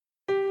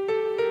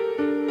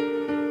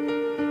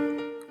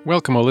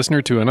Welcome, O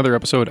listener, to another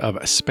episode of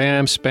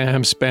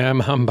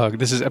Spam Humbug.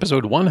 This is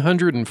episode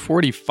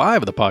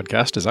 145 of the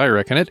podcast, as I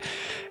reckon it.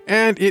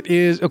 And it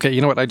is... Okay,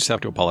 you know what? I just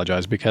have to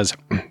apologize because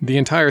the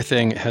entire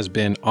thing has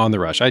been on the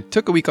rush. I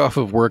took a week off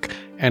of work,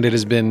 and it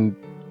has been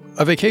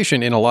a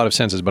vacation in a lot of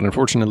senses. But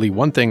unfortunately,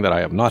 one thing that I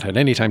have not had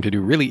any time to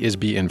do really is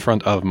be in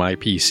front of my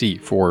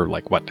PC for,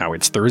 now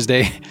it's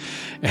Thursday.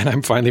 And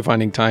I'm finally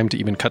finding time to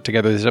even cut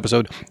together this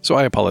episode. So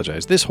I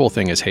apologize. This whole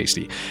thing is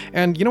hasty.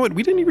 And you know what?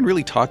 We didn't even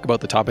really talk about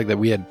the topic that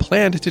we had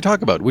planned to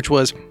talk about, which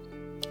was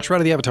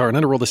Shroud of the Avatar and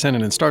Underworld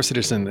Ascendant and Star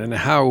Citizen, and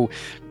how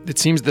it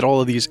seems that all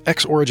of these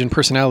X-Origin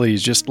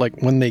personalities, just like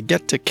when they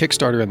get to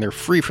Kickstarter and they're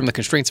free from the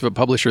constraints of a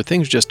publisher,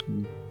 things just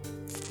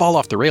fall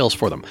off the rails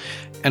for them.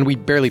 And we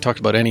barely talked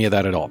about any of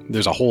that at all.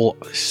 There's a whole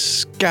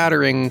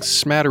smattering,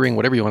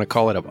 whatever you want to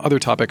call it, of other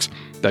topics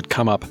that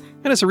come up.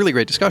 And it's a really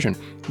great discussion,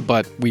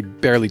 but we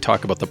barely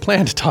talk about the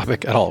planned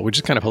topic at all, which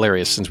is kind of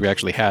hilarious since we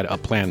actually had a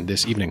plan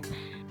this evening.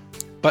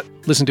 But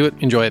listen to it,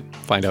 enjoy it,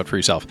 find out for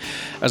yourself.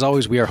 As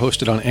always, we are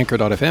hosted on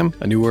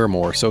Anchor.fm, a newer,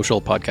 more social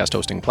podcast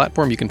hosting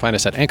platform. You can find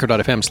us at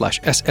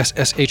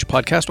Anchor.fm/SSSH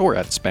podcast or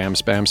at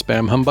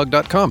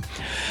spamhumbug.com.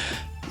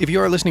 If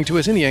you are listening to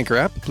us in the Anchor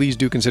app, please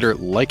do consider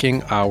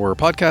liking our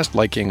podcast,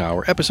 liking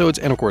our episodes,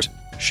 and of course,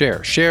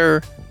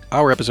 share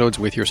our episodes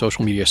with your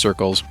social media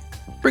circles.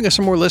 Bring us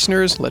some more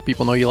listeners, let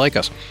people know you like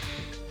us.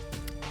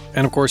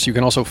 And of course, you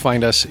can also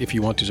find us if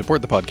you want to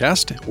support the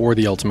podcast or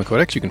the Ultima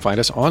Codex. You can find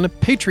us on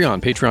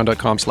Patreon,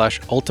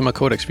 patreon.com/Ultima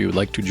Codex if you would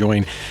like to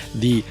join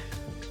the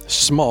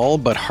small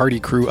but hearty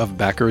crew of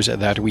backers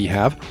that we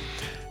have.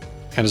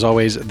 And as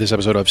always, this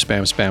episode of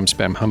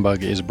Spam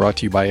Humbug is brought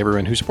to you by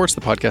everyone who supports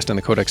the podcast and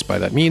the Codex by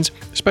that means,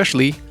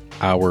 especially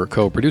our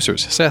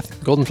co-producers,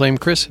 Seth, Golden Flame,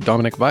 Chris,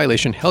 Dominic,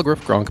 Violation,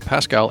 Helgriff, Gronk,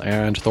 Pascal,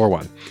 and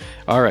Thor1.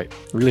 All right,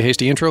 really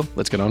hasty intro.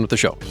 Let's get on with the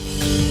show.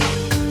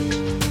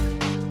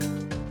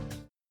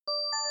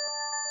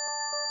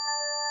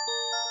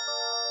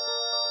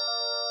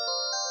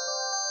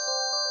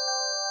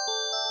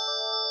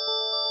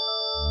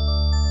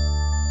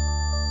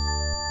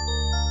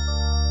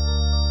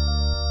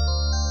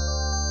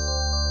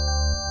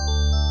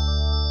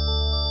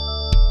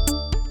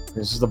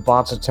 This is the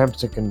bot's attempt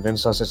to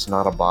convince us it's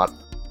not a bot.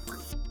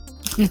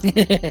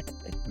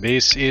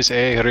 This is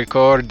a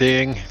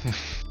recording.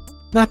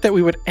 Not that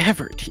we would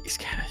ever tease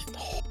Ken.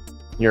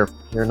 You're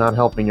not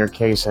helping your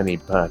case any,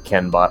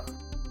 Ken bot.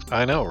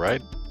 I know,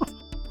 right?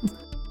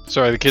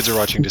 Sorry, the kids are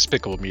watching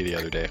Despicable Me the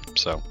other day,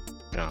 so,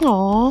 you know.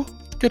 Aw,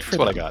 good for That's them.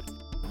 what I got.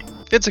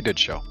 It's a good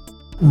show.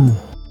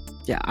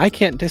 Yeah, I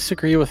can't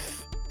disagree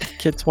with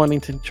kids wanting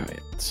to enjoy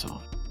it,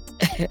 so...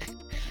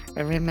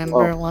 I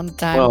remember one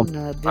time in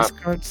a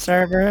Discord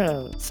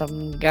server,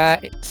 some guy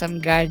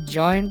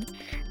joined,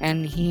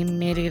 and he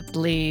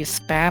immediately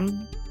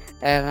spammed,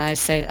 and I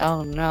said,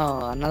 "Oh no,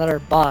 another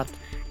bot,"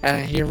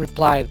 and he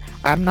replied,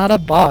 "I'm not a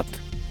bot,"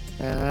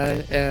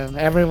 and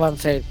everyone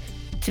said,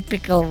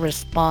 "Typical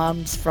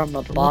response from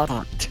a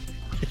bot."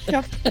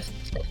 Yep.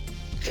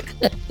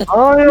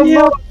 I am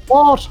not a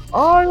bot!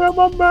 I am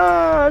a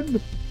man!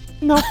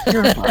 No,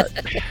 you're a bot.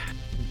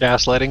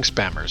 Gaslighting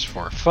spammers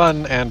for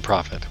fun and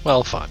profit.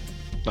 Well, fun.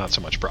 Not so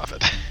much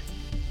profit.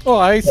 Oh,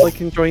 I like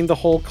enjoying the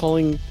whole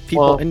calling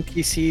people Well-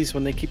 NPCs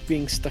when they keep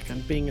being stuck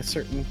on being a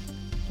certain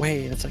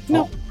way. And it's like,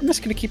 no, I'm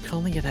just going to keep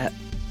calling you that.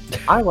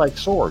 I like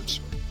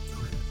swords.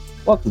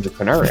 Welcome to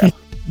Canaria.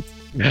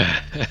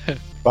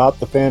 About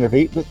the fan of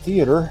 8-bit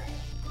theater.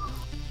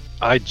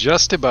 I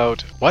just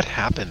about... What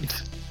happened?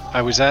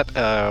 I was at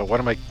I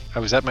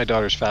was at my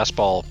daughter's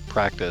fastball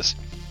practice,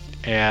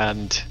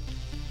 and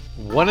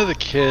one of the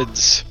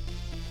kids...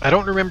 I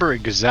don't remember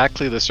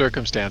exactly the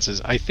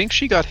circumstances. I think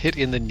she got hit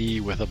in the knee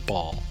with a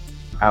ball.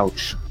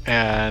 Ouch.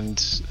 And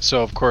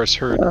so, of course,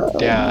 her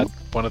dad,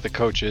 one of the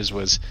coaches,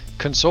 was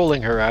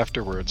consoling her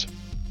afterwards.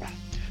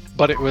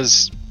 But it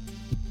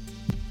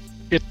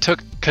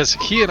took, because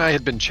he and I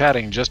had been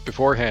chatting just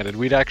beforehand, and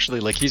we'd actually,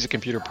 he's a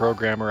computer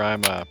programmer,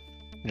 I'm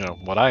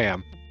what I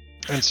am.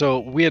 And so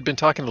we had been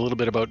talking a little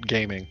bit about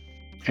gaming.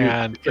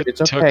 And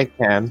It's okay,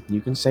 Ken. You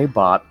can say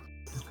bot.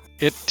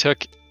 It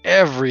took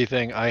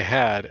everything I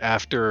had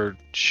after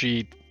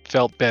she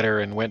felt better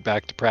and went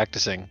back to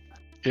practicing.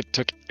 It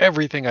took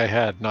everything I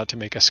had not to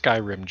make a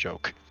Skyrim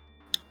joke.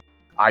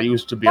 I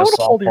used to be a How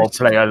old are softball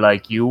player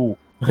like you.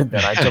 Then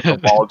I took a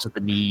ball to the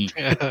knee.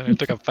 I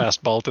took a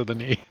fastball to the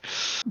knee.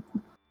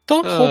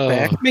 Don't hold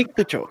back. Make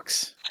the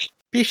jokes.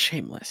 Be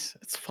shameless.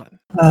 It's fun.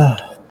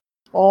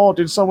 Oh,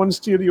 did someone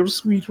steal your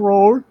sweet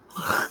roll?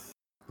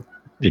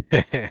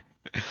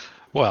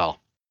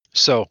 Well,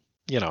 so,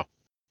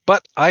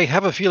 But I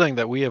have a feeling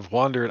that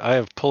I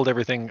have pulled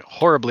everything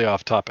horribly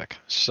off topic,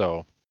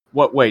 so...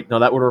 What? Wait, no,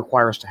 that would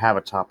require us to have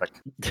a topic.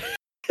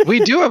 We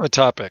do have a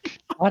topic.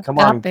 What Come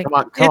on, topic?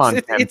 Ken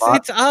bot.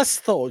 It's us,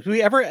 though. Do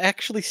we ever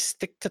actually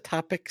stick to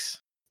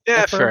topics?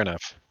 Yeah, Ever? fair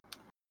enough.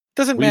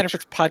 Doesn't matter if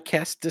it's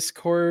podcast,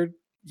 Discord,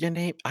 you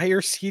name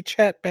IRC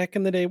chat back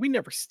in the day. We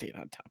never stayed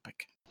on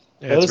topic.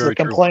 Yeah, Those it's that very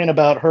true. complain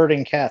about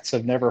herding cats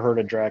have never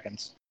herded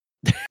dragons.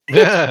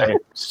 Yeah.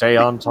 Stay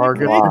on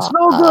target. It's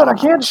no good. I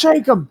can't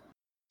shake them.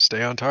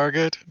 Stay on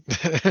target.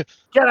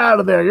 Get out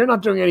of there! You're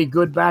not doing any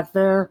good back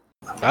there.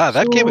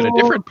 That gave it a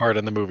different part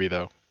in the movie,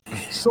 though.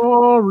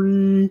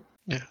 Sorry.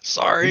 Yeah,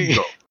 sorry.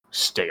 No,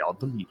 stay on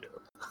the meter.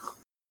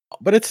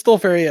 But it's still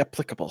very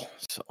applicable.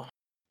 So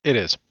It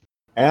is.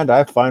 And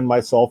I find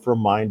myself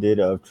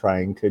reminded of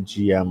trying to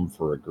GM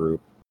for a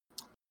group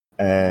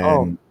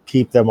and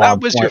keep them on.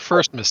 That was your point.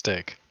 first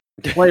mistake.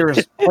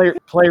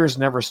 Players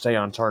never stay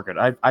on target.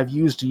 I've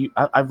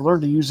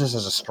learned to use this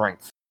as a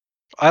strength.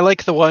 I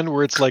like the one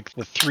where it's like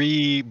the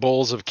 3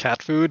 bowls of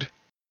cat food,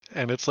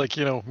 and it's like,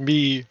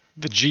 me,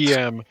 the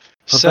GM,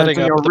 setting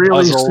Preventing up a the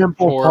really puzzle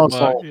simple for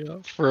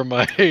puzzle. for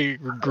my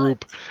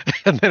group,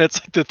 and then it's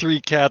like the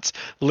 3 cats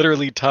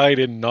literally tied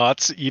in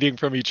knots, eating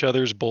from each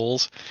other's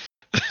bowls.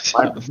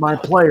 My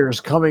players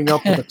coming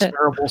up with a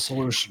terrible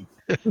solution.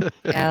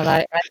 And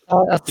I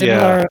saw a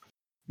similar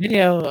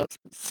video,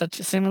 such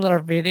a similar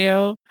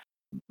video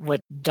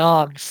with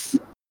dogs.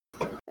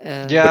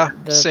 Yeah,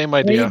 The same 3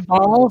 idea.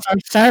 balls are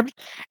served,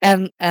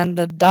 and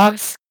the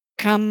dogs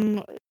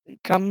come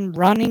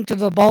running to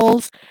the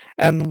bowls,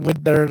 and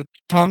with their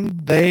tongue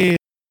they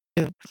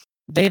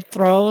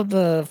throw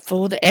the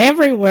food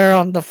everywhere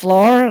on the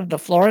floor. The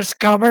floor is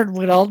covered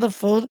with all the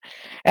food,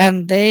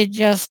 and they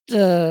just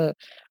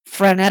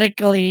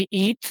frenetically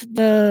eat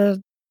the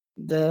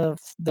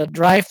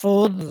dry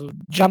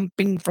food,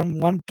 jumping from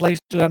one place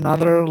to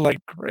another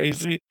like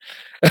crazy.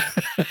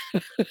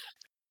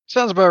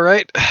 Sounds about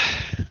right.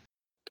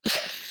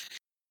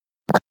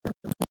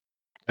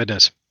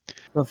 Goodness.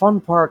 The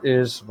fun part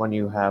is when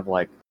you have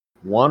like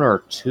 1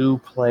 or 2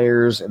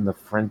 players in the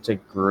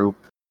frantic group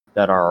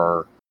that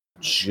are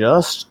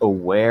just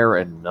aware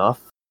enough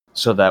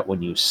so that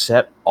when you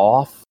set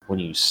off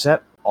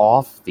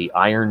the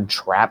iron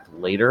trap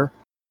later,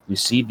 you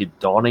see the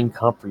dawning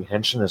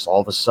comprehension as all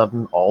of a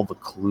sudden all the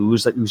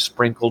clues that you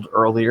sprinkled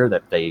earlier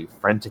that they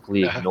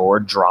frantically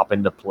ignored drop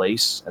into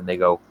place, and they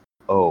go,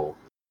 oh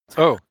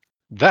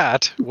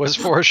That was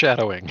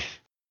foreshadowing.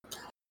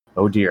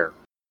 oh dear.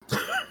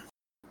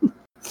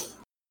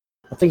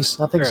 I think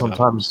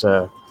sometimes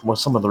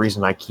some of the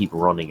reason I keep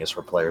running is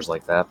for players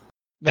like that.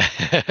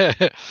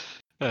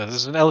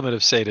 There's an element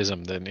of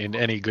sadism than in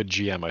any good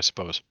GM, I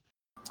suppose.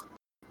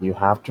 You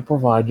have to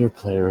provide your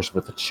players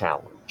with a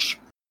challenge.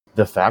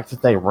 The fact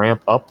that they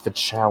ramp up the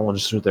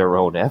challenge through their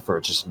own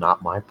efforts is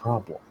not my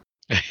problem.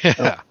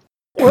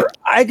 Or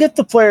I get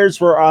the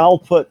players where I'll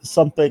put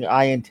something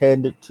I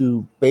intend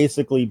to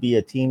basically be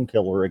a team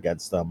killer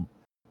against them,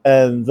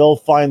 and they'll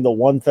find the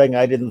one thing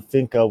I didn't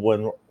think of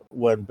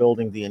when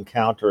building the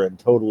encounter and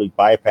totally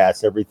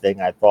bypass everything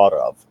I thought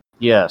of.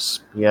 Yes.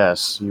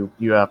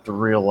 You have to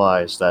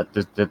realize that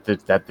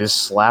this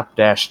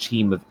slapdash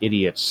team of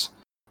idiots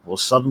will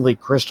suddenly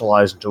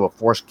crystallize into a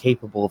force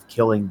capable of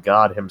killing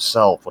God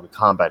himself when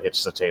combat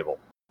hits the table.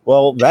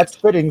 Well, that's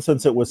fitting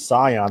since it was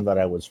Scion that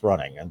I was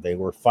running, and they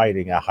were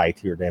fighting a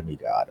high-tier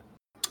demigod.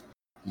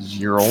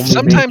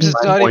 Sometimes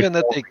it's not even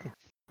that they.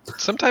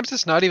 Sometimes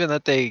it's not even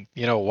that they,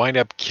 wind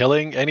up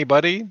killing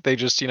anybody. They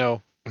just,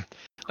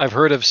 I've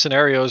heard of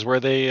scenarios where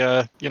they,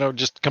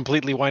 just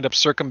completely wind up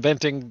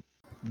circumventing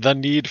the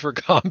need for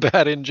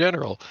combat in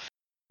general.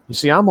 You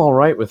see, I'm all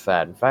right with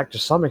that. In fact, to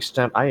some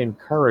extent, I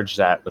encourage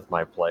that with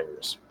my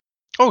players.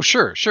 Oh,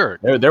 sure.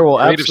 There will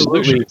Creative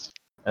absolutely, solutions.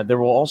 and there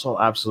will also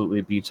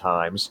absolutely be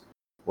times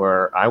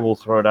where I will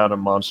throw down a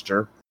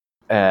monster,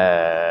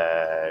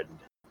 and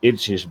it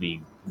just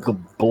be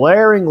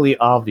blaringly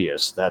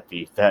obvious that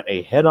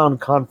a head-on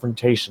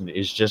confrontation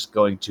is just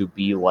going to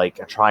be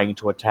like trying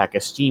to attack a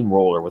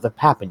steamroller with a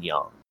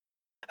papillon.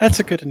 that's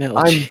a good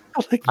analogy.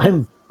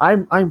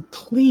 I'm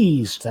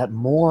pleased that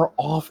more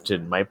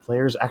often my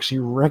players actually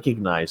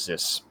recognize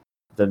this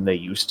than they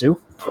used to.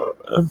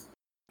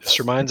 This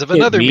reminds of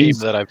another meme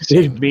that I've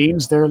seen. It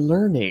means they're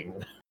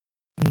learning.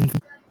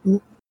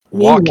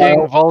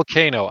 Walking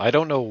volcano. I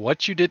don't know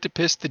what you did to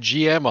piss the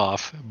GM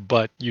off,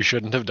 but you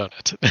shouldn't have done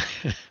it.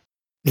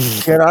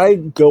 Can I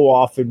go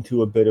off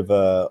into a bit of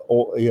a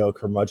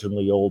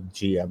curmudgeonly old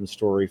GM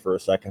story for a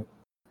second?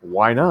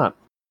 Why not?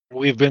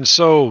 We've been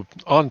so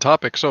on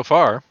topic so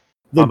far.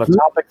 On a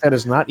topic that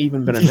has not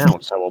even been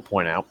announced, I will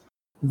point out.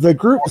 The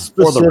group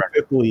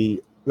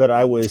specifically that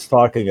I was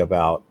talking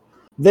about,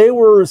 they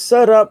were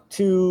set up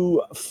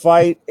to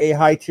fight a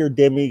high-tier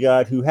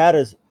demigod who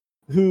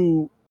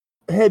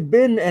had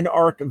been an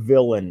arch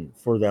villain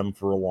for them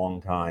for a long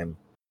time.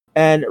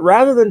 And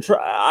rather than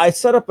I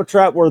set up a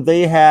trap where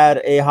they had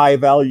a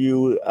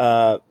high-value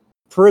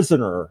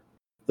prisoner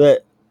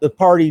that the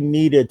party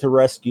needed to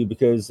rescue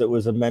because it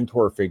was a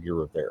mentor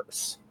figure of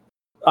theirs.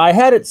 I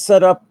had it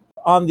set up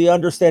on the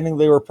understanding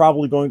they were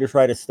probably going to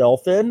try to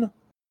stealth in.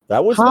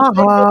 That was mistake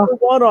number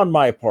 1 on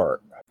my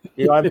part.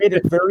 I made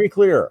it very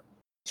clear.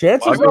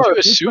 Chances Why would are you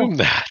assume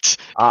that?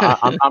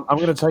 I'm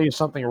going to tell you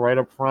something right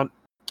up front.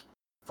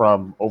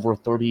 From over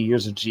 30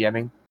 years of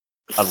GMing,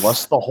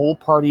 unless the whole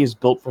party is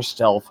built for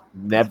stealth,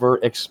 never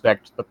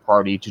expect the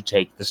party to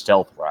take the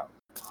stealth route.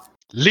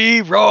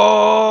 Leroy!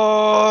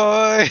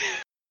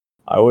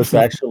 I was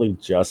actually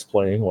just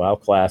playing WoW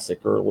Classic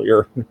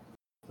earlier.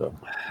 So,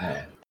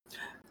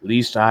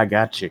 least I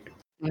got chicken.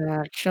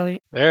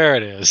 Actually, There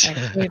it is.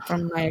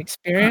 from my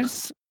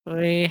experience,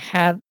 I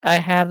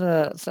had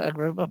a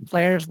group of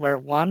players where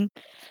one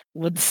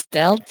would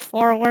stealth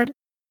forward,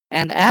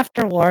 and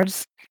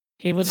afterwards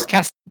he would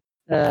cast.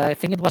 I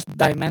think it was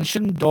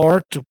Dimension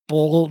Door to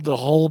pull the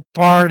whole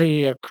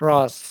party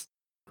across.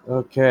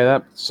 Okay,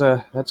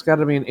 that's got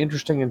to be an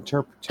interesting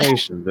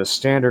interpretation. The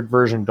standard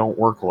version don't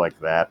work like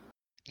that.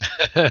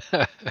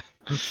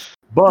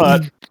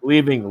 But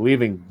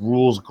leaving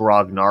rules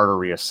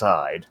grognardery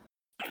aside.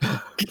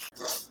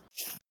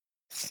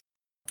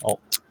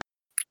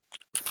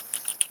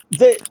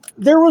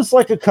 There was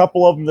like a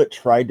couple of them that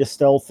tried to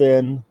stealth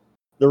in.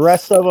 The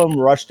rest of them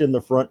rushed in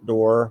the front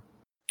door.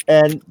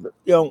 And,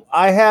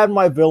 I had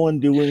my villain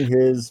doing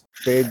his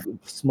big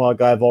smug,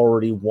 I've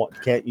already won,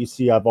 can't you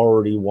see I've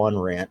already won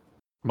rant.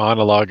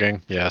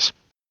 Monologuing, yes.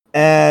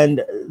 And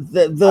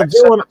the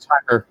villain...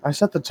 I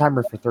set the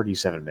timer for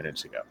 37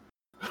 minutes ago.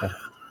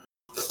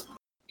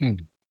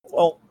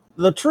 Well,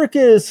 the trick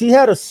is he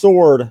had a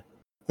sword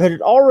that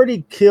had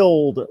already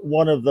killed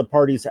one of the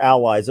party's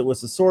allies. It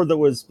was a sword that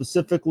was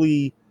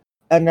specifically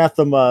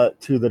anathema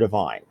to the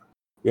divine.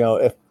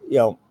 If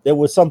it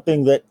was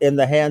something that in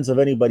the hands of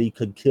anybody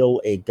could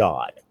kill a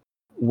god.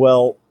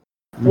 Well,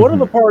 one of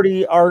the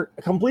party are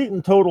complete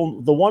and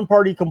total. The one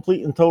party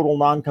complete and total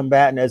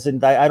non-combatant, as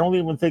in I don't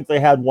even think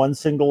they had one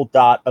single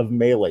dot of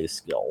melee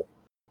skill,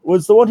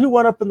 was the one who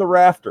went up in the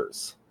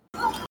rafters.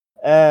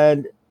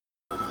 And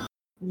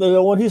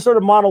when he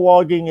started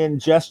monologuing and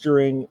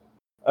gesturing,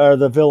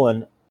 the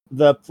villain,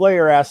 the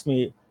player asked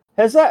me,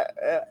 "Has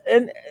that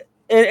in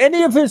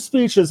any of his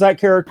speeches that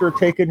character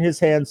taken his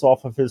hands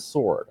off of his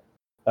sword?"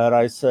 And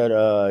I said,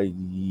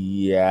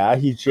 "Yeah,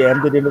 he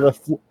jammed it into the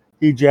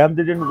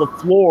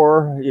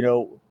floor,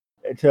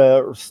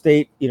 to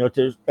state,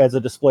 as a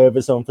display of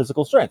his own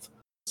physical strength."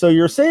 "So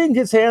you're saying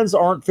his hands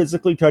aren't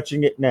physically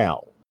touching it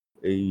now?"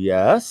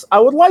 "Yes.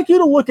 I would like you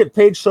to look at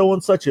page so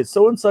and such at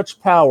so and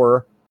such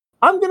power.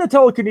 I'm going to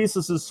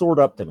telekinesis his sword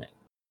up to me."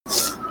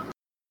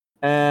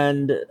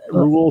 And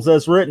rules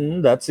as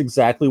written, that's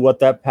exactly what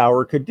that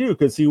power could do,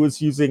 because he was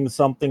using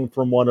something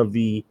from one of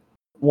the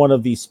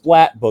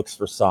splat books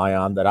for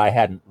Scion that I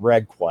hadn't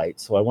read quite.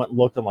 So I went and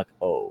looked. I'm like,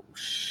 oh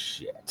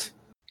shit.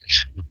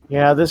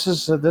 Yeah, this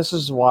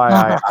is why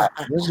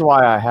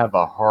I have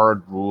a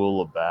hard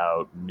rule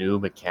about new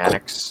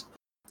mechanics.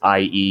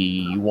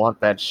 I.e., you want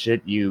that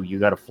shit, you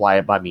got to fly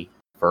it by me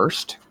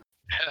first.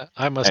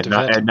 I must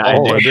have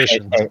all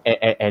editions.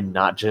 And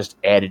not just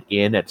add it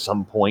in at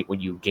some point when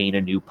you gain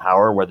a new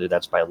power, whether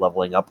that's by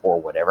leveling up or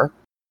whatever.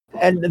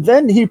 And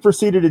then he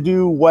proceeded to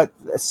do what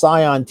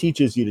Scion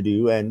teaches you to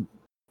do, and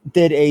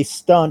did a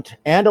stunt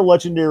and a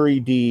legendary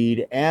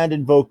deed, and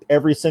invoked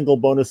every single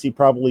bonus he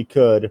probably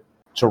could.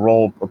 To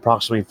roll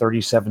approximately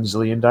 37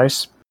 zillion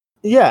dice?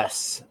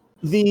 Yes.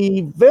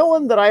 The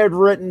villain that I had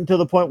written to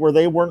the point where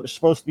they weren't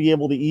supposed to be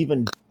able to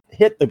even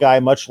hit the guy,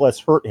 much less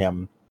hurt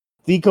him,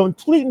 the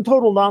complete and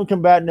total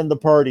non-combatant in the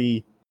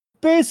party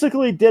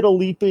basically did a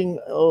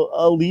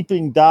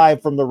leaping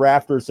dive from the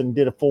rafters and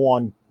did a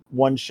full-on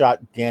one-shot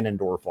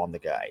Ganondorf on the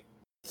guy.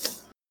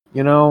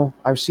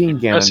 I've seen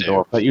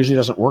Ganondorf. That usually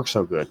doesn't work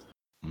so good.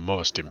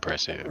 Most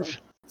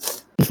impressive.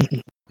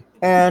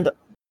 And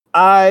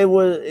I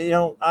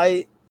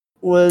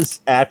was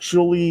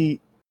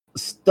actually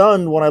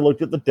stunned when I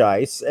looked at the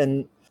dice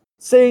and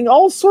saying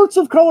all sorts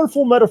of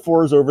colorful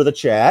metaphors over the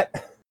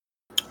chat.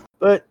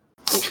 But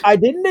I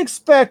didn't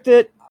expect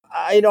it.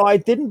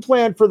 I didn't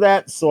plan for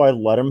that, so I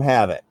let him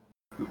have it.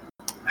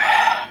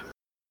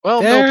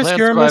 Well, There's no plan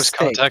your survives mistake.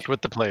 contact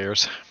with the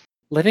players.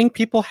 Letting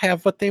people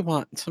have what they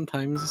want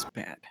sometimes is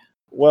bad.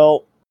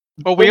 Well,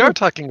 we are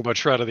talking about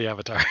Shroud of the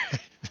Avatar.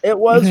 It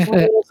was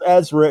rules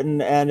as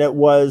written, and it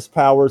was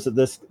powers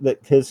that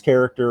his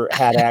character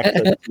had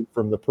access to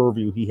from the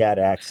purview he had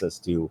access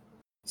to.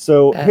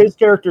 So his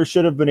character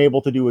should have been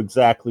able to do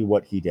exactly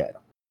what he did.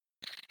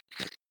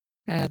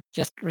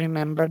 Just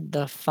remember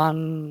the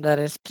fun that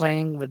is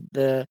playing with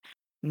the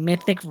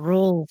mythic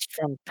rules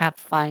from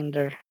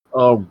Pathfinder.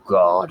 Oh,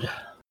 God.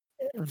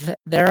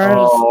 There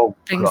are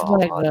things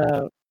like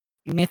the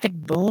mythic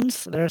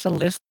boons. There's a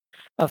list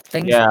of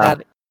things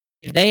that,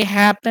 if they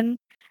happen,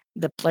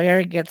 the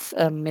player gets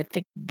a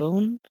mythic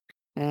boon.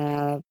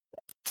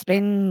 It's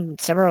been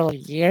several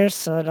years,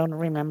 so I don't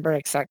remember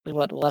exactly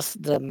what was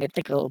the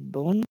mythical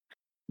boon.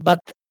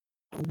 But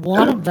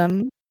one of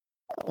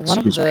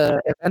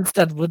the events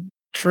that would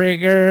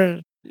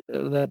trigger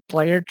the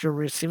player to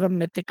receive a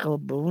mythical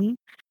boon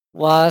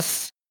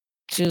was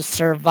to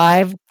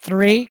survive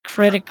 3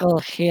 critical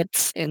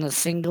hits in a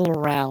single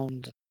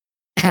round.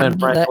 And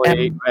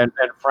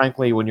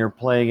frankly, when you're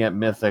playing at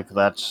Mythic,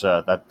 that's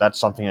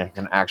something that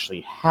can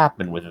actually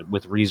happen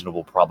with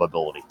reasonable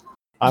probability.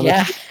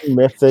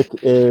 Mythic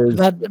is,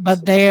 but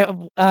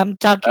I'm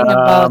talking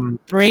about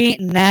 3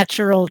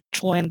 natural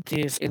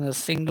 20s in a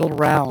single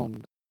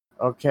round.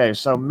 Okay,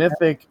 so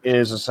Mythic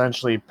is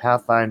essentially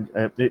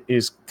Pathfinder. It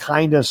is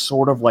kind of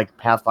sort of like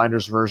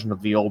Pathfinder's version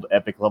of the old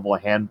Epic level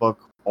handbook,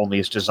 only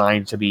it's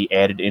designed to be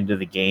added into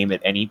the game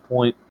at any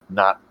point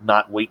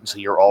not wait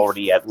until you're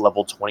already at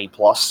level 20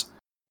 plus.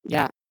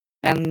 Yeah,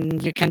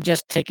 and you can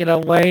just take it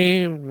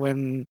away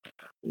when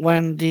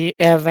the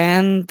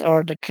event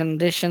or the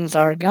conditions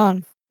are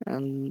gone,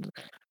 and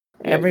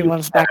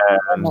everyone's back to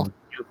normal.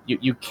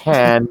 You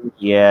can,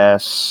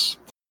 yes.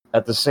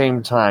 At the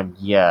same time,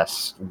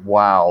 yes.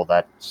 Wow,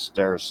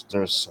 there's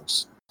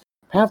some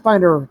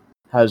Pathfinder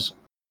has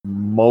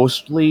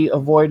mostly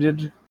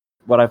avoided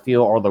what I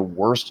feel are the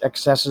worst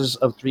excesses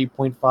of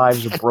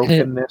 3.5's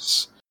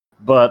brokenness.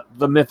 But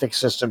the Mythic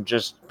system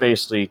just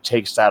basically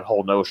takes that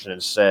whole notion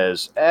and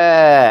says,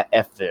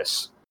 F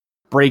this.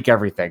 Break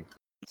everything.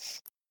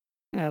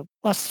 It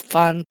was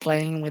fun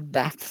playing with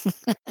that.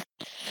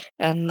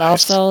 And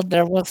also,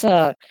 there was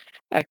a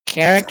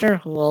character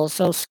who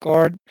also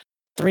scored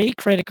 3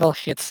 critical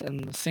hits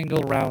in a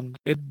single round.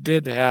 It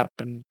did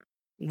happen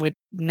with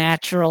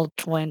natural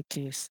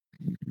 20s.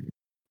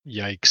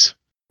 Yikes.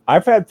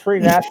 I've had 3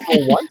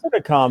 natural ones in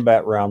a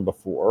combat round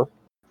before.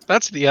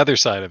 That's the other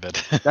side of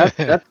it.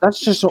 That's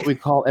just what we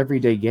call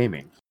everyday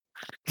gaming.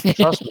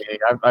 Trust me,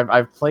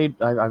 I've played.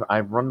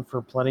 I've run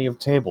for plenty of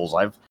tables.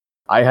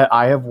 I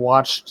have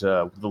watched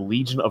the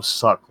Legion of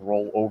Suck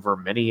roll over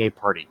many a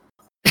party.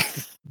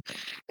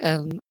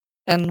 And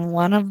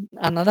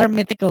another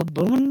mythical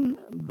boon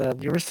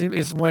that you receive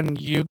is when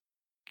you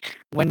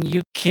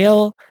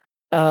kill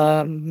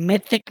a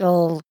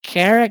mythical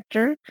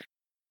character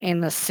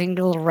in a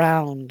single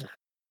round.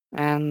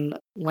 And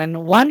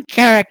when one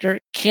character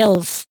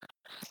kills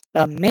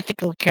a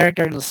mythical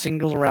character in a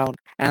single round,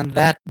 and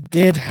that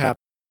did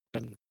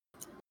happen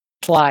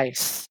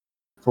twice.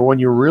 For when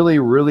you really,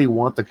 really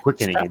want the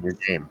quickening in your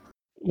game.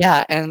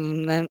 Yeah,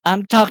 and then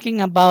I'm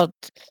talking about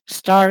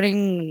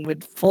starting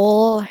with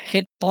full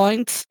hit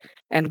points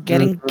and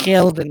getting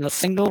killed in a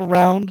single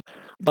round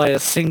by a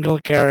single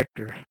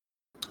character.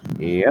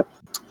 Yep.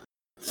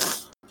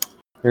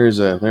 There's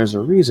a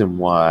reason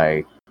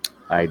why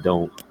I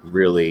don't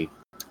really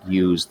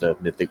use the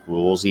Mythic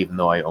rules, even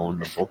though I own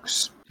the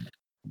books.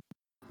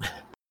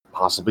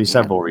 Possibly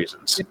several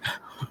reasons.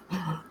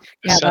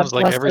 Yeah, sounds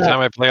like every time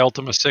I play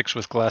Ultima 6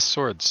 with glass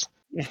swords.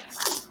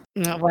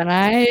 When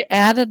I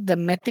added the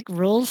Mythic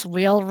rules,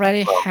 we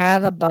already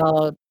had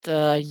about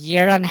a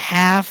year and a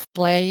half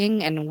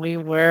playing, and we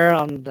were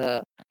on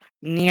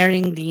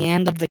nearing the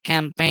end of the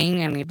campaign,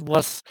 and it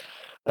was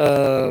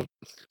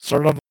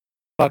sort of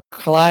a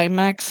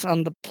climax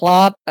on the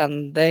plot,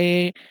 and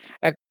they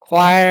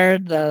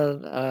acquired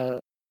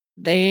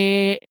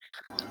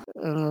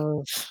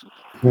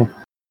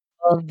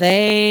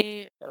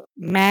they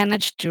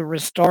managed to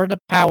restore the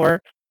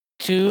power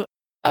to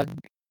a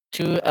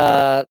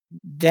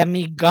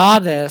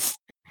demigoddess,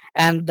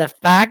 and the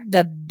fact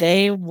that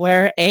they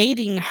were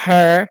aiding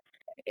her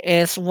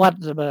is what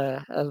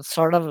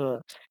sort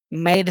of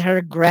made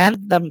her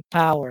grant them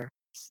power.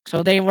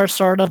 So they were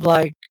sort of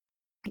like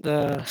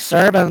the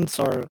servants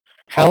or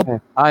help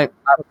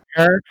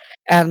her,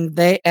 and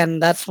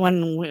that's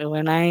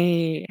when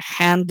I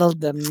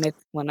handled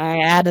when I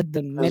added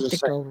the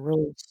mythical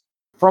rules.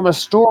 From a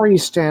story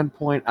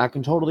standpoint, I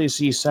can totally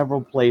see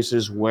several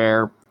places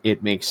where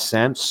it makes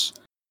sense.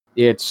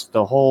 It's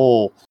the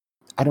whole,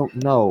 I don't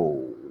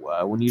know,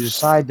 when you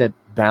decide that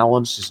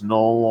balance is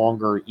no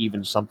longer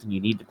even something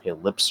you need to pay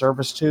lip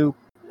service to,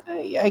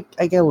 I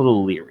get a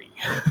little leery.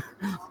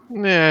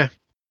 Nah.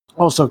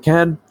 Also,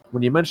 Ken,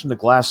 when you mentioned the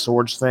glass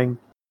swords thing,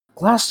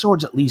 glass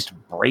swords at least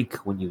break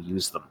when you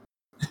use them.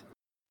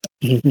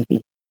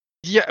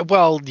 Yeah,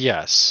 well,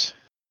 yes.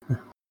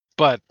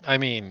 But, I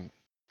mean,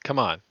 come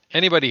on.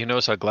 Anybody who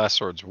knows how glass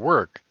swords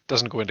work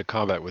doesn't go into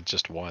combat with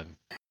just one.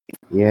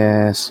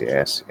 Yes.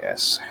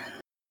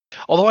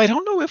 Although I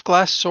don't know if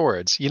glass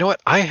swords, you know what?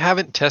 I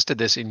haven't tested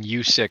this in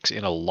U6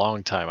 in a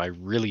long time. I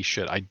really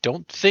should. I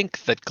don't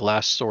think that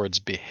glass swords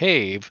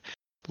behave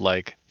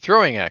like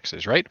throwing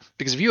axes, right?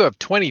 Because if you have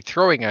 20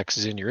 throwing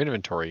axes in your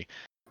inventory,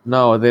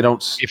 no, they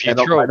don't. If you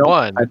throw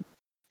one,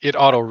 it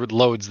auto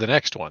loads the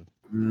next one.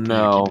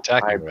 No, keep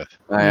attacking with.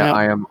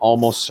 I am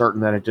almost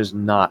certain that it does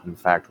not, in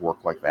fact,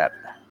 work like that.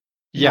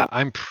 Yeah,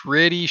 I'm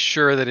pretty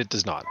sure that it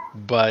does not.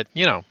 But,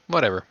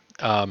 whatever.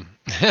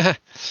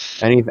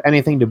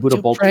 Anything to boot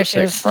a bolt to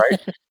 6, right?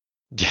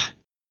 Yeah.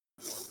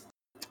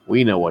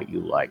 We know what you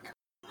like.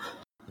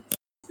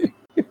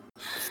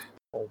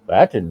 Well,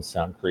 that didn't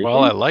sound creepy.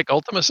 Well, I like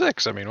Ultima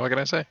 6. I mean, what can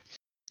I say?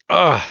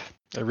 I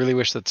really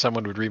wish that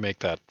someone would remake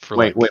that.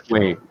 Wait.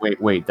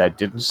 That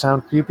didn't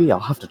sound creepy? I'll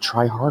have to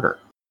try harder.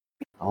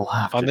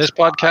 On this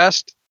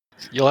podcast,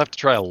 you'll have to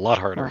try a lot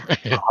harder.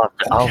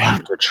 I'll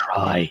have to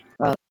try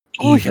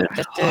even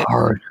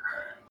harder.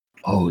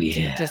 Oh,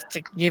 yeah. Just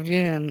to give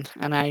you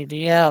an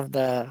idea of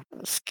the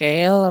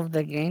scale of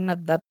the game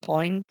at that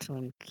point,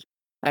 when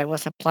I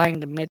was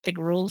applying the Mythic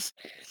rules,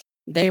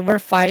 they were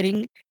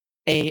fighting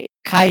a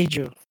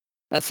kaiju.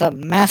 That's a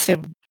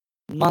massive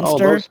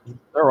monster.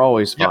 They're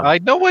always fun. Yeah, I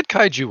know what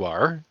kaiju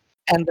are.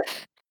 And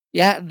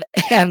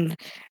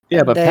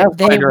but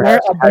they were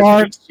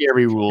aboard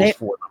scary rules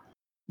for them.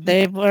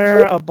 They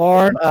were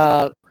aboard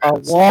a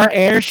war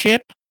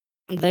airship.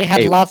 They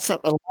had lots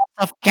of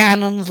of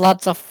cannons,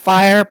 lots of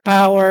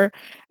firepower.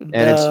 And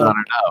it's not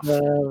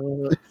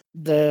enough.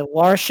 The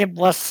warship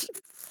was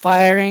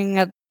firing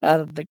at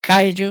the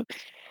kaiju,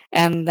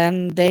 and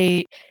then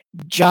they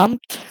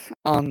jumped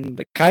on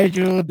the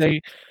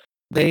kaiju.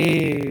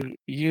 They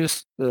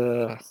used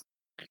the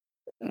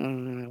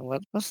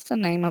what was the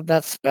name of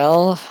that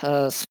spell?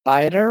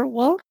 Spider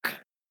walk.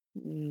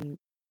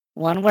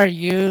 One where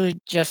you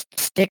just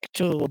stick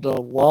to the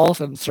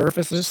walls and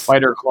surfaces.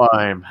 Spider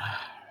climb.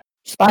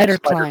 Spider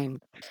climb.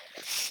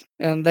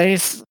 And they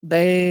stuck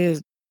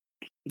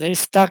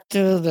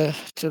to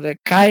the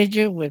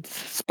kaiju with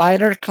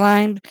spider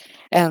climb,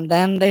 and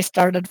then they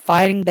started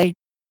fighting. They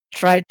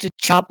tried to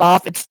chop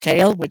off its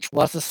tail, which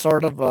was a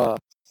sort of a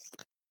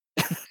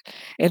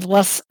it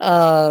was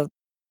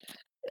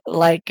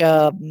like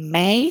a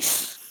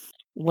mace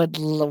with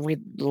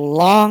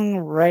long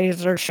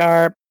razor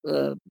sharp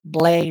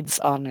blades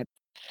on it,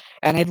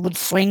 and it would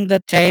swing the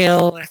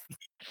tail,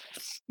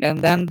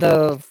 and then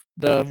the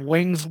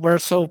wings were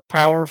so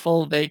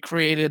powerful they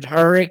created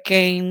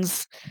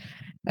hurricanes,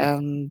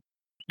 and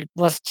it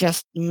was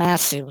just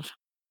massive.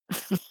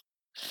 It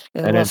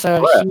And was in a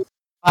breath, huge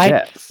fight,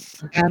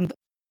 death. and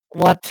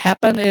what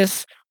happened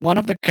is one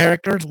of the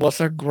characters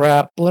was a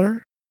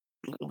grappler.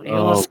 He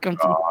was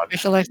completely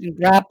specialized in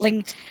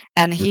grappling,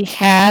 and he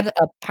had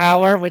a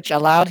power which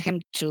allowed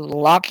him to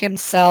lock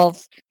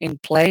himself in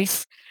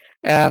place,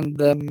 and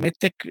the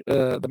mythic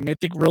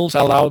rules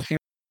allowed him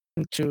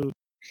to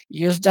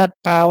use that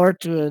power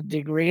to a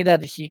degree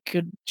that he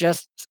could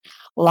just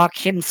lock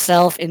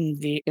himself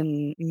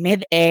in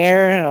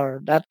mid-air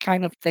or that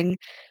kind of thing.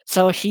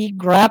 So he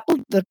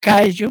grappled the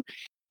kaiju,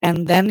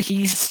 and then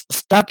he's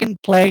stuck in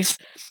place.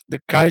 The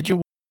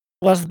kaiju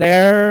was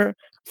there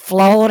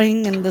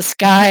floating in the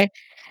sky,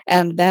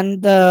 and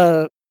then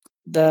the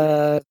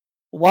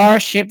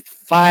warship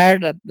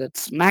fired at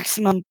its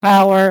maximum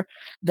power.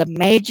 The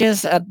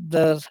mages at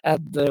the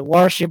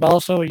warship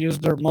also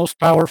used their most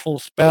powerful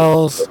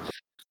spells,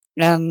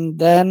 and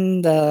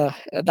then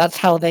that's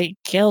how they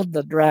killed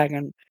the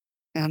dragon.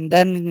 And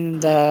then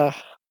the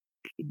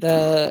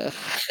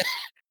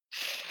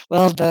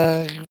well,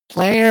 the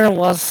player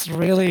was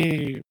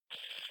very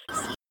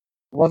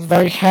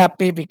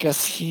happy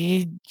because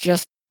he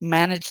just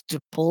managed to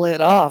pull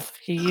it off.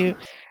 He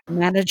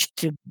managed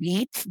to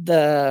beat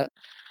the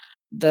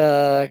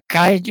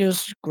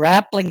kaiju's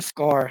grappling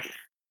score.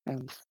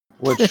 And,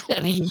 Which,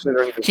 and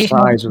considering the he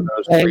size held of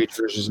those it.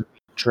 creatures, is a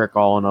trick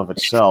all in of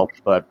itself.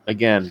 But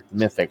again,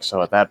 mythic.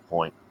 So at that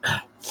point,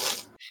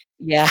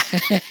 Yeah.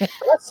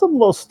 That's some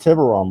Los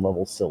Tiburon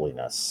level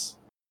silliness.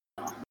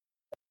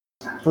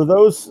 For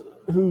those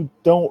who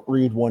don't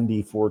read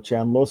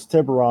 1D4chan, Los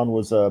Tiburon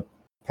was a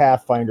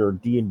Pathfinder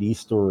D&D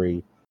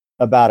story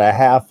about a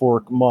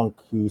half-orc monk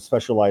who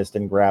specialized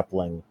in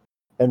grappling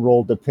and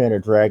rolled to pin a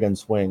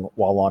dragon's wing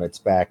while on its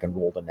back and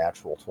rolled a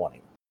natural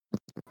 20.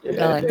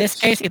 Well, in this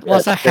case, it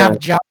was a half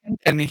giant,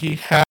 and he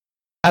had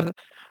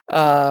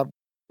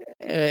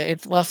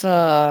it was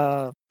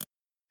a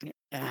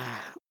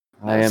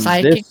I am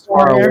psychic this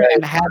far warrior away.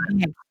 and had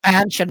the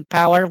expansion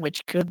power,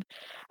 which could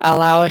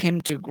allow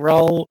him to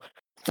grow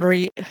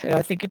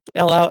I think it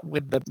allowed,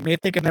 with the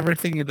mythic and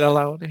everything, it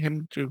allowed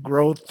him to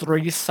grow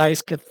 3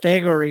 size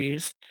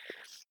categories.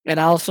 And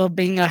also,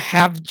 being a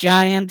half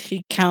giant,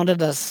 he counted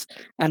as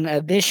an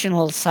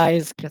additional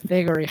size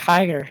category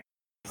higher.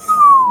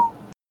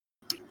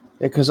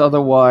 Because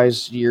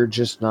otherwise, you're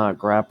just not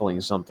grappling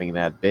something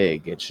that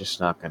big. It's just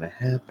not going to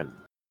happen.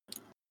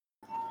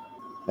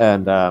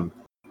 And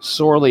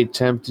sorely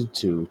tempted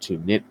to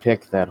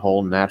nitpick that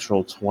whole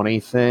natural 20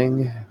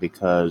 thing,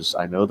 because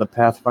I know the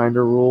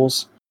Pathfinder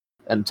rules,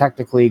 and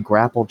technically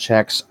grapple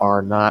checks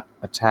are not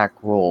attack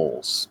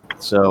rolls.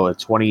 So a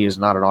 20 is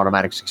not an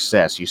automatic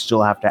success. You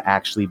still have to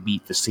actually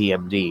beat the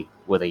CMD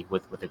with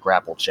a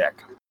grapple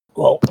check.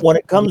 Well, when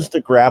it comes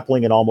to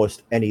grappling in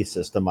almost any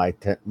system,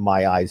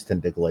 my eyes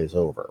tend to glaze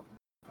over.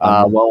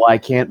 Well, I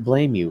can't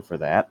blame you for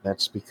that.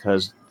 That's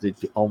because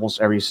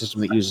almost every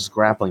system that uses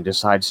grappling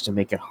decides to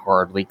make it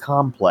hardly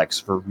complex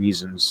for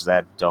reasons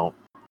that don't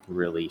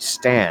really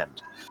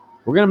stand.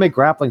 We're going to make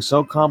grappling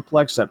so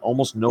complex that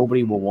almost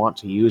nobody will want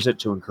to use it,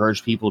 to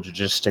encourage people to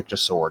just stick to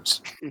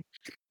swords.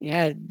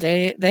 Yeah,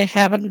 they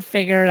haven't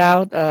figured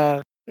out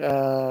a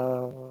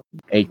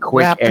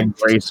quick and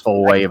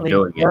graceful way of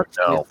doing it.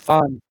 No.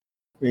 Fun.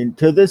 I mean,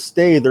 to this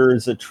day, there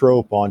is a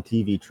trope on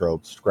TV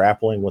tropes,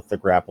 grappling with the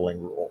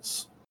grappling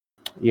rules.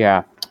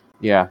 Yeah.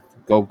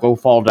 Go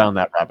fall down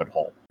that rabbit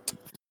hole.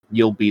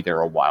 You'll be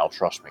there a while,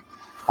 trust me.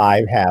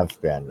 I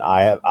have been.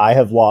 I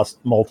have lost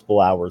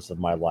multiple hours of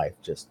my life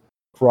just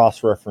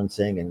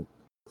cross-referencing and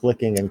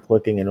clicking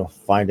and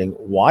finding,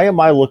 why am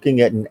I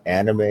looking at an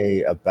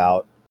anime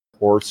about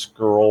horse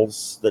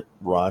girls that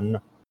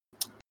run?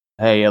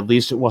 Hey, at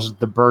least it wasn't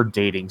the bird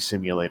dating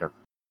simulator.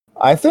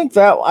 I think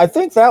that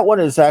one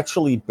is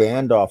actually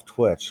banned off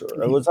Twitch.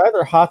 It was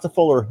either Hatoful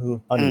or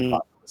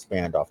Honeypot was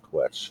banned off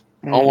Twitch.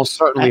 Almost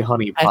certainly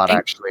Honeypot,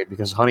 actually,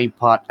 because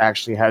Honeypot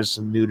actually has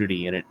some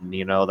nudity in it, and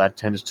that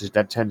tends to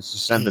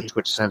send the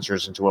Twitch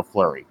censors into a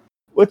flurry.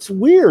 what's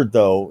weird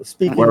though,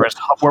 speaking whereas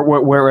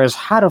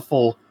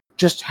Hatoful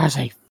just has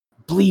a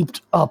bleeped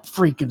up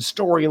freaking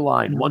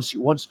storyline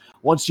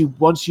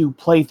once you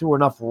play through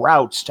enough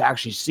routes to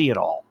actually see it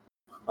all.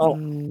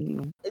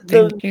 the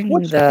Thinking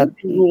Twitch that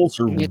rules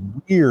are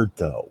weird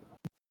though.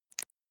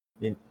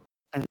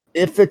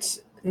 If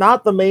it's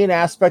not the main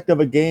aspect of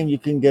a game, you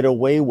can get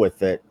away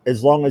with it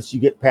as long as you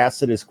get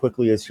past it as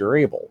quickly as you're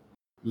able.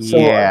 So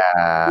you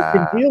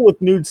can deal with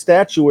nude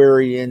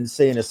statuary in,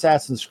 say, an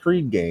Assassin's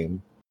Creed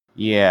game.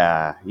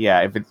 Yeah.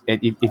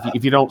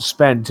 If you don't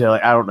spend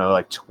I don't know,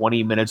 like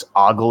 20 minutes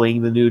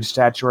ogling the nude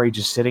statuary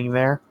just sitting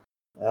there,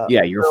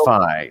 you're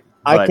fine.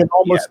 I can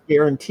almost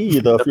guarantee you,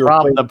 though,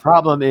 the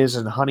problem is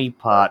in Honey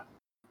Pop,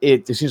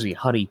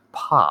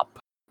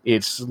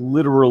 it's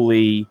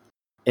literally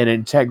an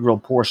integral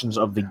portions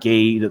of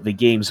the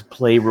game's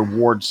play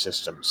reward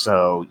system.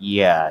 So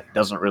it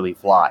doesn't really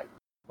fly.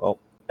 Well,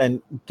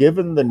 and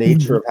given the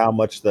nature of how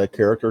much the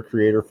character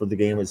creator for the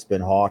game has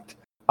been hawked,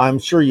 I'm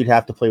sure you'd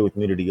have to play with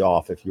nudity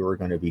off if you were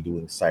going to be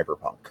doing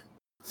Cyberpunk.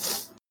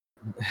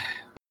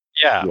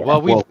 Yeah, well,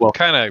 we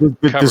kind of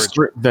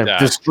covered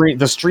that.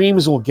 The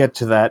streams will get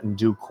to that in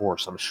due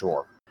course, I'm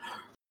sure.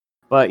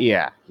 But we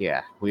are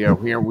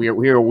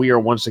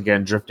once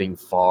again drifting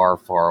far,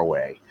 far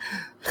away.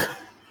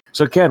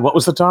 So, Ken, what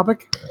was the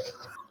topic?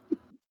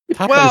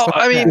 Well,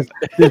 I mean,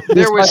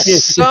 there was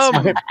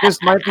some. This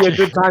might be a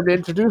good time to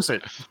introduce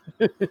it.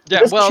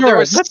 Yeah, well, there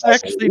was. Let's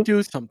actually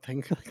do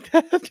something like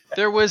that.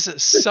 There was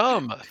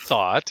some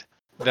thought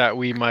that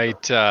we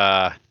might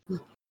talk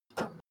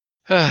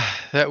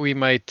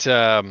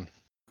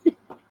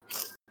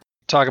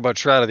about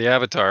Shroud of the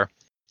Avatar,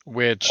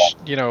 which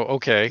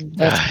okay.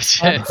 That's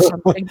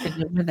something to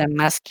do with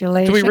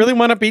emasculation. Do we really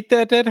want to beat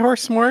that dead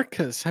horse more?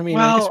 Because I mean,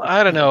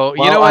 I don't know.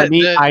 Well, you know what?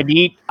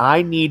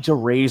 I need to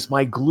raise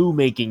my glue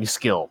making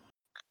skill.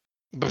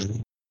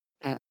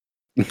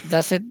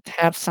 Does it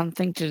have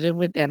something to do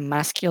with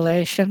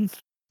emasculation?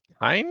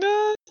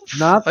 Kinda.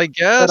 Not I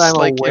guess, that I'm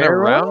like in a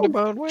aware of.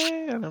 roundabout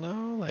way. I don't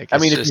know. Like, I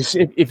mean,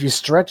 if you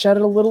stretch at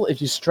it a little,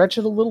 and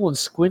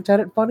squint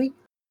at it funny,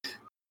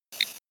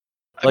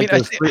 like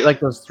those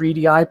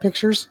 3D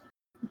pictures.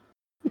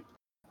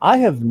 I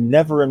have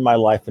never in my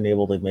life been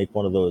able to make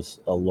one of those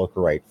look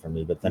right for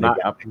me, but then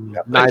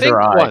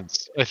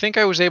once. I think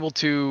I was able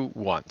to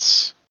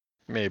once,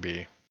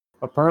 maybe.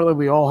 Apparently,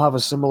 we all have a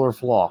similar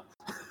flaw.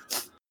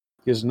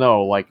 Because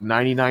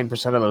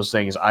 99% of those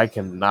things I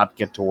cannot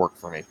get to work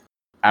for me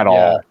at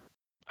all.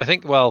 I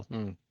think. Well,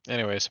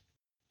 anyways,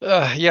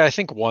 I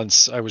think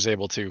once I was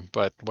able to,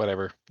 but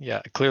whatever.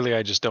 Yeah, clearly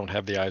I just don't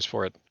have the eyes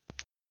for it.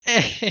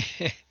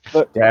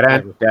 But I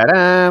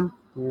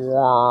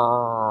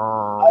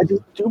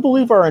do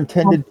believe our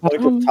intended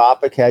point of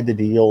topic had to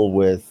deal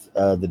with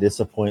the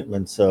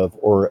disappointments of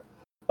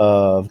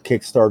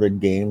kickstarted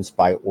games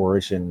by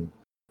Origin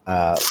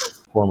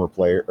former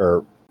player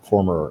or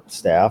former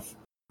staff.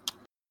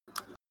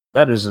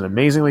 That is an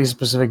amazingly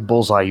specific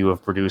bullseye you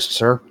have produced,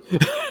 sir.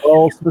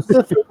 Well,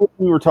 specifically,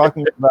 we were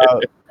talking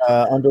about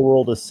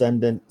Underworld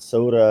Ascendant,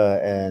 Soda,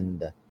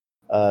 and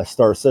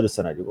Star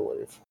Citizen, I do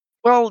believe.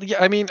 Well,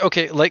 yeah, I mean,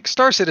 okay, like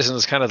Star Citizen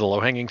is kind of the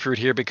low-hanging fruit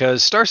here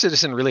because Star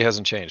Citizen really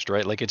hasn't changed,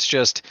 right? Like it's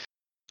just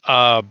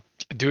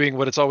doing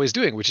what it's always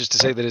doing, which is to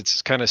say that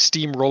it's kind of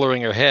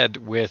steamrolling ahead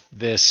with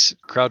this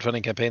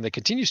crowdfunding campaign that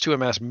continues to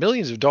amass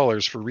millions of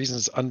dollars for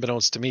reasons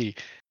unbeknownst to me,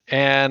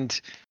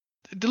 and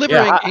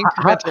delivering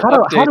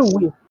incremental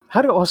updates.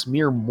 How do us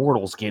mere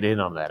mortals get in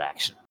on that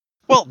action?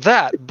 Well,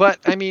 but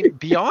I mean,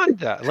 beyond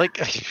that, like,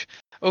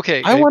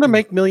 okay, I want to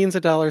make millions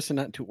of dollars and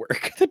not do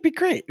work. That'd be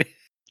great.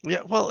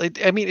 Yeah, well,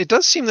 it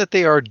does seem that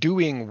they are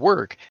doing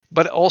work,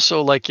 but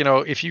also, like,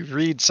 if you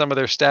read some of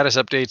their status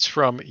updates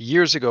from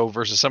years ago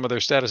versus some of their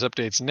status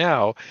updates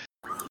now,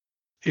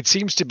 it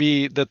seems to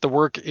be that the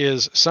work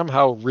is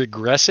somehow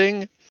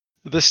regressing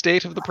the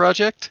state of the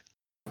project.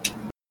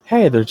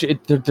 Hey,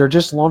 they're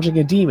just launching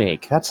a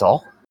demake. That's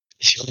all.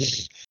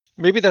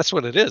 Maybe that's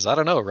what it is. I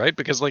don't know, right?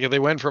 Because like they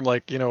went from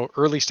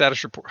early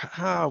status report.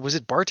 Was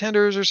it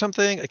bartenders or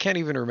something? I can't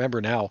even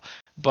remember now.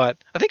 But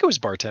I think it was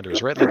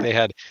bartenders, right? Like they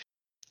had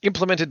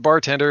implemented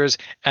bartenders,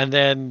 and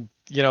then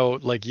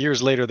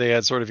years later they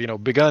had sort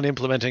of begun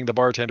implementing the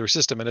bartender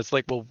system, and it's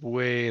like, well,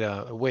 wait.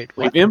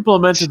 We've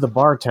implemented the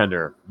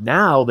bartender.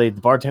 Now the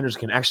bartenders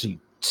can actually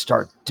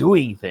start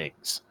doing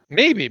things.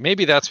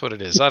 Maybe that's what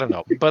it is. I don't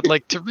know. But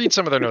like to read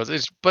some of their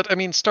notes, but I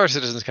mean, Star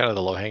Citizen is kind of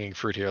the low-hanging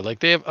fruit here. Like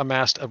they have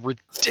amassed a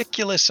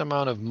ridiculous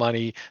amount of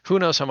money. Who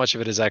knows how much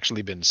of it has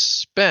actually been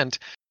spent?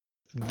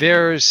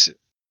 There's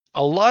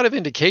a lot of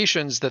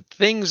indications that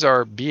things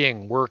are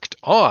being worked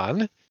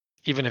on,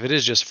 even if it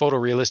is just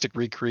photorealistic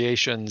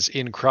recreations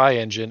in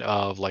CryEngine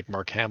of like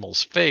Mark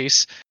Hamill's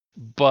face.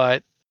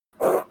 But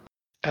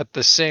at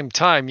the same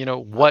time,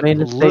 what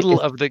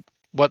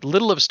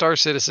little of Star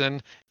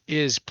Citizen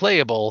is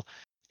playable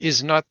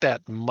is not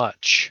that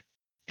much,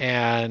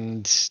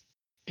 and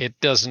it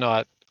does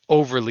not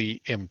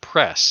overly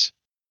impress,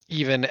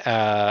 even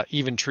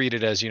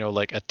treated as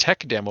like a tech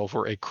demo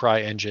for a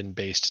CryEngine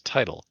based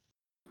title.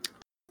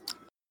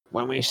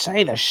 when we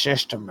say the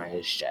system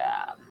is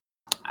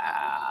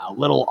a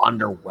little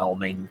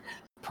underwhelming,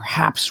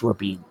 perhaps we're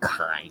being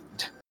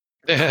kind.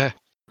 But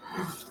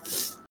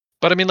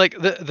I mean, like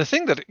the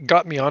thing that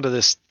got me onto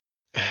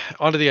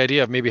the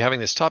idea of maybe having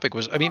this topic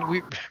was, I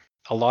mean,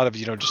 a lot of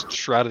just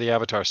Shroud of the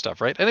Avatar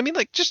stuff, right? And I mean,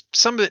 like, just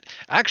some of it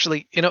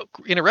actually, in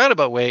a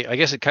roundabout way, I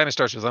guess it kind of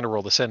starts with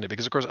Underworld Ascendant,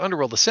 because of course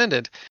Underworld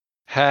Ascendant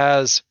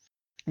has.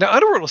 Now,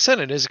 Underworld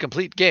Ascendant is a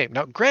complete game.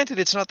 Now, granted,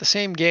 it's not the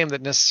same game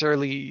that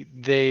necessarily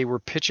they were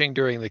pitching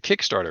during the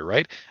Kickstarter,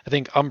 right? I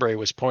think Umbre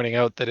was pointing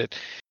out that it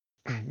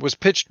was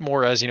pitched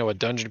more as, a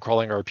dungeon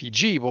crawling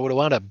RPG, but what it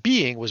wound up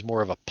being was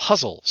more of a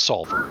puzzle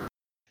solver.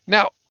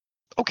 Now,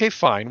 okay,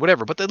 fine,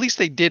 whatever, but at least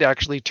they did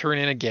actually turn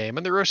in a game,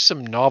 and there was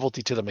some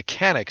novelty to the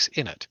mechanics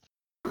in it.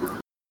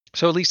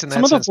 So at least in that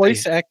sense, some of the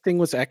voice acting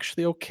was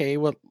actually okay.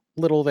 What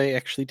little they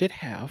actually did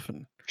have,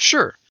 and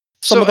sure.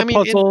 Some of the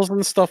puzzles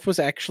and stuff was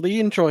actually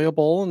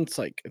enjoyable, and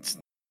it's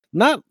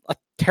not a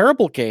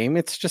terrible game.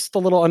 It's just a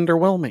little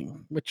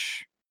underwhelming,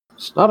 which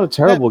it's not a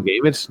terrible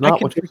game. It's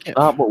not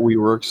what we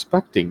were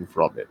expecting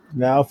from it.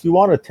 Now, if you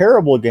want a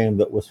terrible game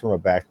that was from a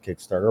back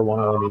Kickstarter, one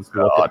only needs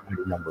to look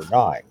at number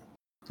 9.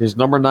 Is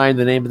number 9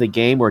 the name of the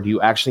game, or do you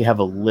actually have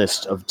a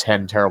list of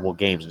 10 terrible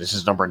games? This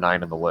is number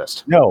 9 on the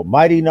list. No,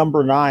 Mighty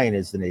Number 9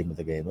 is the name of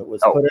the game. It was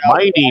put out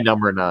Mighty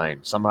Number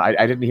 9.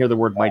 I didn't hear the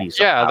word mighty.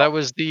 Yeah, that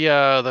was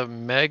the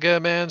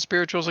Mega Man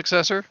spiritual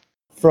successor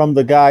from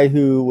the guy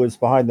who was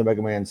behind the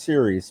Mega Man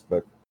series.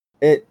 But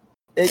it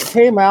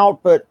came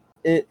out, but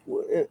it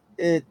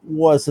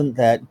wasn't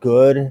that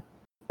good,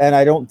 and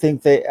I don't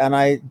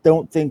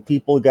think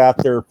people got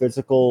their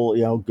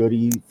physical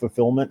goodie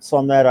fulfillments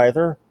on that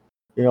either.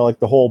 Like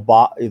the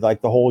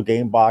whole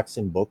game box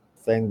and book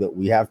thing that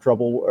we have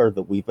trouble, or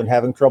that we've been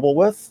having trouble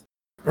with.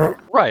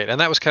 Right,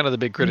 and that was kind of the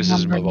big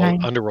criticism of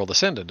Underworld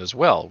Ascendant as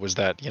well, was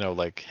that,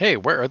 like, hey,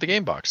 where are the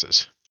game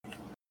boxes?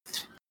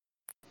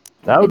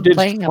 Thou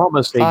didst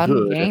promise a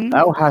good, and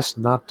thou hast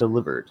not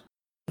delivered.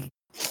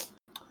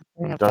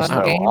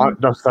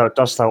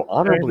 Dost thou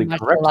honorably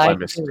correct my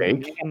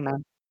mistake?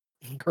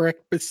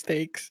 Correct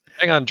mistakes.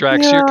 Hang on,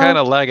 Drax, you're kind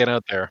of lagging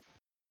out there.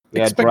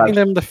 Yeah, expecting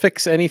them to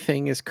fix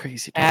anything is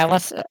crazy. I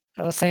was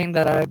saying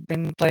that I've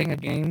been playing a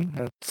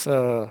game. It's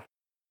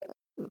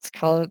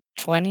called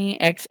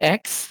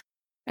 20XX,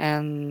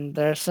 and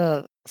there's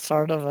a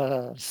sort of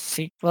a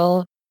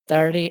sequel,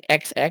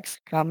 30XX,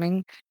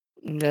 coming.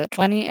 The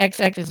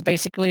 20XX is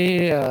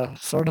basically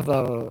sort of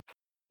a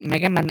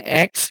Mega Man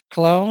X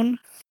clone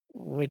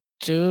with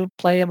 2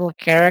 playable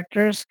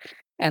characters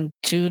and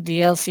 2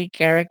 DLC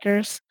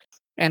characters.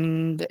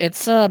 And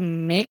it's a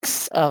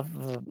mix of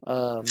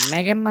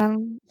Mega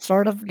Man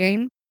sort of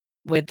game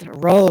with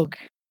Rogue.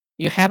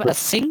 You have a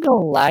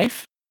single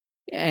life,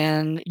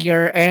 and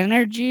your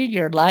energy,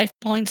 your life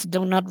points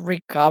do not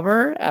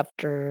recover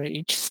after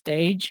each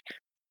stage.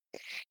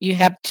 You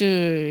have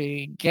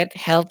to get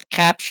health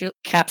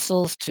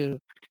capsules to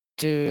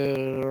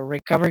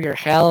recover your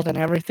health and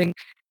everything.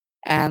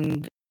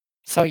 And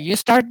so you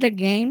start the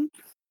game,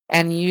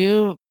 and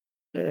you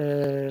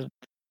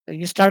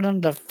start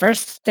on the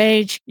first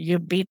stage, you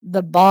beat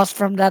the boss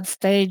from that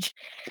stage,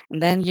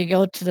 and then you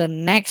go to the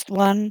next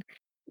one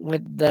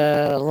with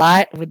the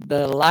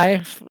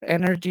life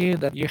energy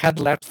that you had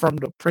left from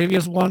the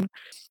previous one,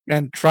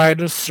 and try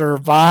to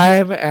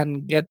survive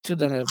and get to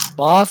the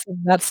boss of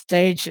that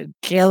stage and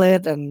kill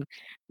it, and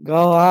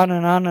go on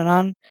and on and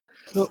on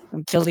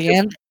until the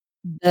end.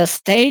 The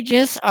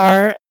stages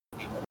are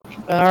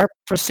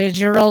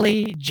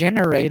procedurally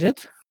generated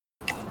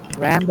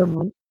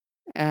randomly,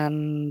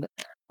 and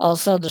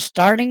also the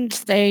starting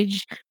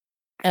stage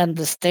and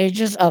the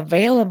stages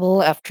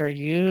available after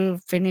you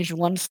finish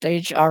one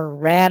stage are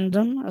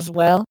random as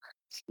well.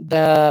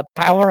 The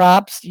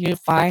power-ups you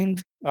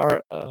find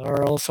are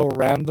also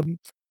random.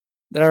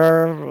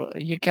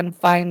 You can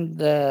find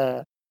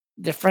the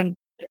different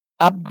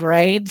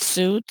upgrade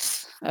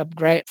suits,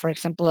 for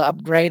example,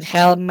 upgrade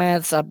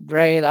helmets,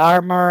 upgrade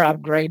armor,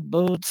 upgrade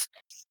boots,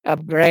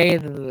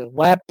 upgrade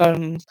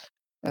weapons.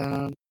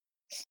 Yeah,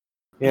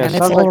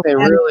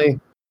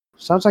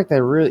 sounds like they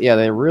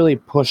really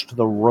pushed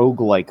the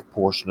roguelike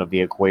portion of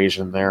the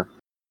equation there.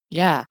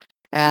 Yeah,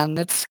 and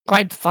it's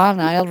quite fun.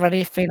 I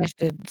already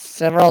finished it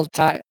several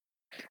times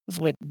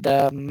with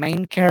the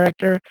main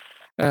character.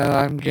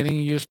 I'm getting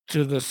used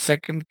to the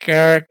second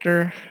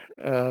character.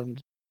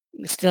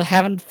 Still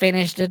haven't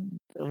finished it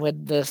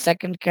with the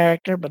second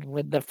character, but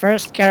with the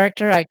first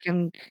character, I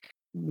can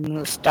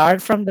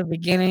start from the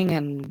beginning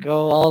and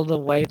go all the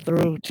way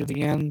through to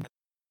the end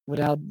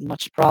without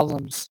much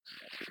problems.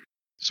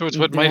 So it's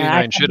what Mighty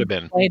 9 should have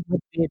been. Played with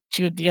the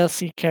 2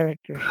 DLC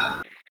characters,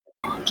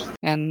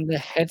 and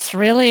it's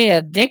really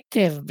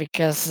addictive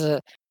because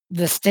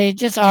the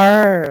stages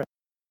are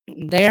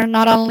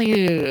not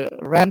only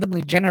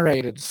randomly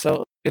generated,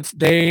 so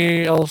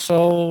they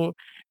also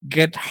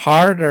get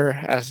harder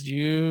as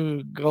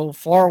you go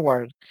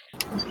forward.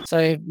 So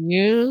if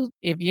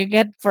you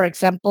get, for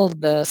example,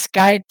 the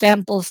Sky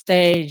Temple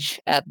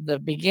stage at the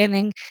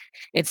beginning,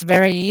 it's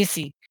very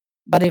easy.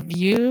 But if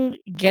you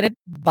get it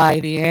by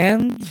the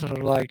end,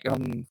 like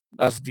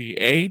as the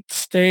 8th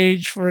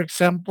stage, for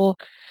example,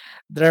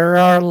 there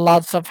are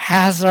lots of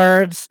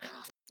hazards,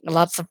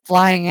 lots of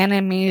flying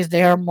enemies.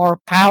 They are more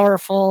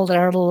powerful.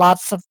 There are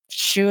lots of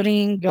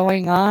shooting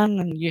going on,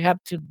 and you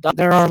have to.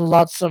 There are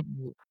lots of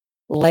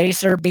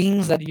laser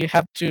beams that you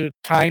have to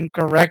time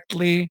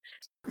correctly.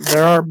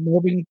 There are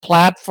moving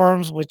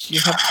platforms which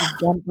you have to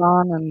jump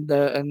on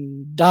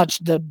and dodge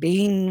the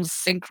beams,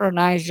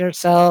 synchronize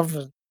yourself.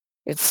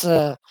 It's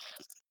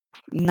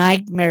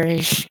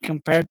nightmarish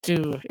compared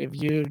to if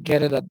you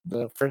get it at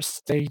the first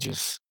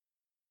stages.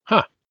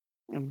 Huh.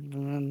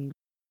 And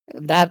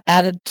that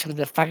added to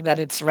the fact that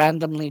it's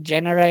randomly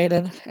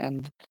generated,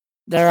 and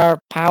there are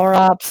power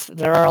ups.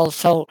 There are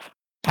also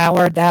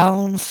power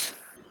downs.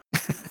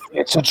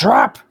 It's a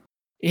trap.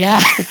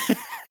 Yeah.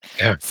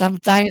 Yeah.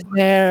 Sometimes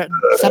they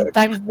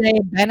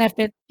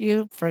benefit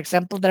you. For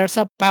example, there's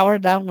a power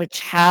down which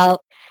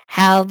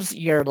halves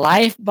your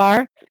life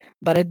bar,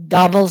 but it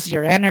doubles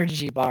your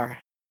energy bar.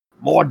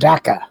 More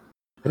DACA.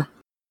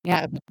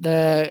 Yeah,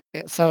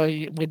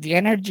 with the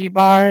energy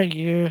bar,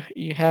 you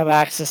have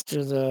access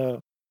to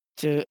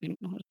to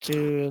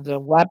the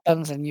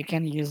weapons, and you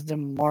can use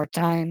them more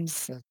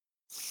times.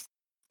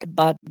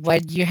 But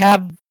when you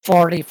have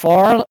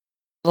 44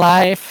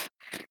 life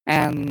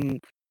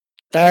and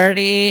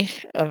 30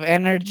 of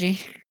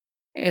energy,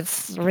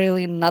 it's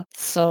really not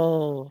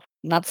so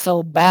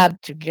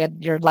bad to get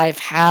your life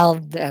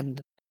halved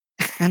and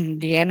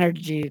and the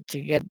energy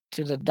to get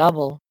to the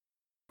double.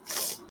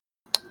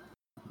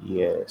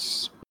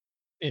 Yes.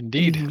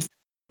 Indeed. Mhm.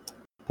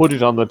 Put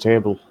it on the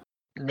table.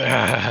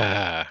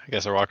 I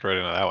guess I walked right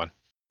into that one.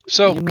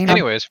 So, You mean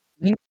anyways,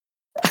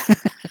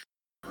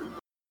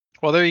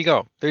 well, there you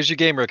go. There's your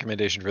game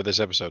recommendation for this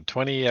episode,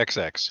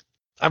 20XX.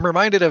 I'm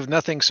reminded of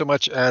nothing so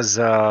much as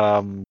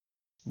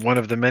one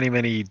of the many,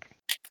 many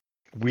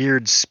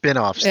weird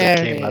spin-offs that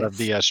There it came out of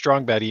is. the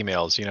Strong Bad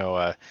emails,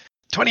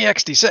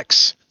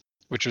 20XD6,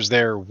 which was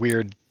their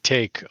weird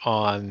take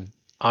on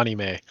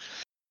anime.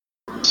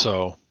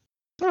 So,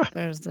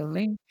 There's the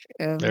link.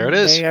 And there it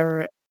is.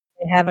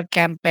 They have a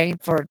campaign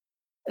for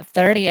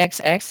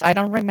 30XX. I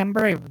don't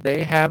remember if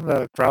they have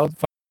a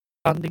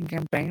crowdfunding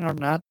campaign or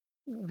not.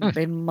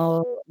 Been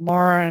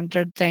more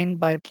entertained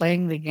by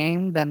playing the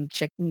game than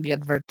checking the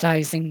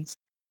advertising.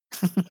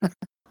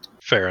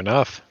 Fair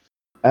enough.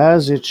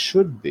 As it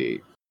should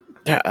be.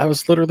 Yeah, that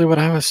was literally what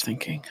I was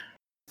thinking.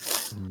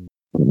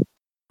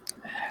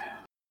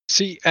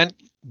 See, and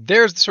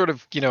there's the sort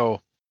of,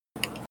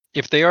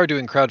 if they are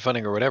doing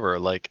crowdfunding or whatever,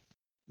 like,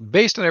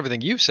 based on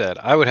everything you've said,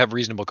 I would have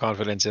reasonable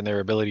confidence in their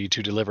ability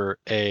to deliver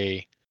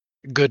a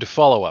good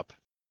follow-up,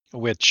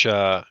 which,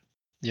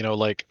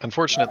 like,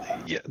 unfortunately,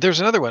 yeah, there's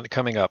another one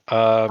coming up.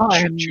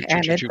 And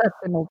it's a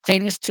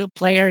simultaneous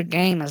 2-player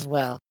game as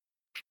well.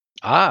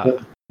 Ah,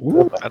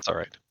 Ooh, that's all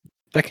right.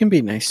 that can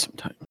be nice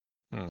sometimes.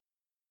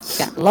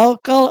 Yeah,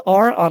 local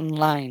or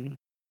online.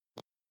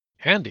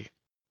 Handy.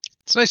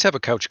 It's nice to have a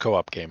couch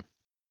co-op game.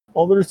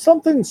 Well, there's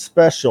something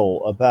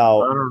special I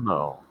about don't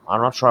know.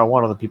 I'm not sure I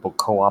want other people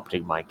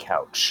co-opting my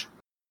couch.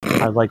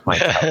 I like my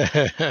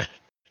couch.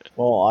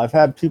 well, I've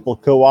had people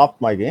co-opt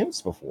my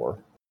games before,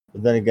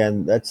 but then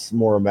again, that's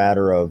more a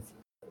matter of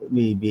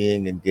me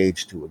being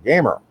engaged to a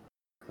gamer.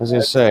 As I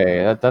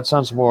say, that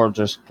sounds more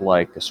just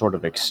like a sort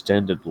of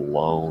extended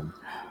loan.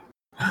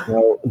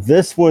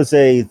 This was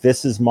a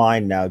 "this is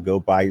mine now, go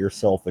buy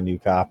yourself a new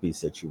copy"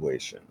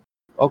 situation.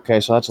 Okay,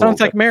 so that's a Sounds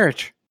little like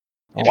marriage.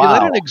 If you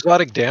let an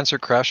exotic dancer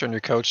crash on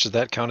your couch, does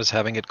that count as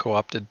having it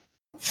co-opted?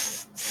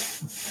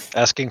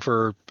 Asking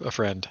for a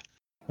friend.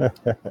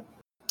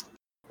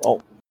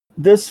 Well,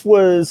 this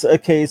was a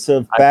case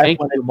of I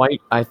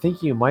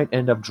think you might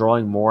end up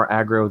drawing more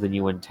aggro than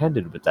you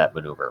intended with that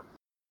maneuver.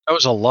 That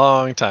was a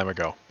long time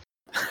ago.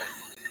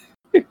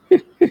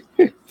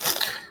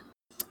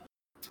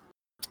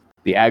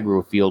 The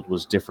aggro field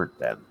was different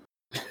then.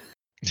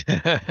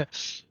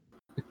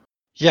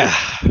 Yeah,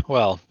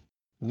 well,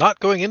 not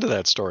going into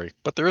that story,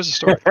 but there is a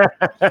story.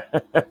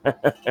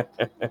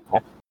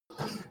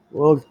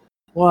 We'll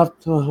have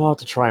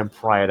to try and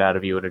pry it out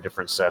of you in a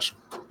different session.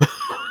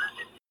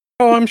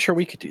 Oh, I'm sure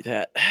we could do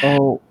that.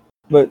 Oh,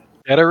 but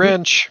Get a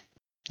wrench.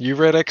 You've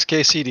read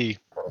XKCD.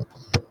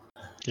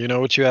 You know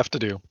what you have to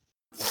do.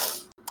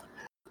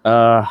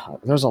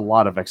 There's a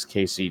lot of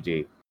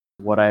XKCD.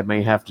 What I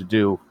may have to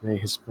do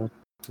is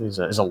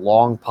a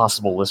long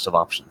possible list of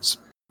options.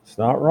 it's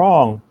not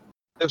wrong.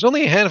 There's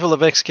only a handful of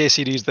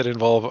XKCDs that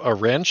involve a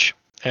wrench,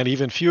 and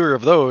even fewer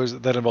of those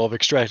that involve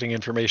extracting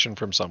information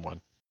from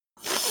someone.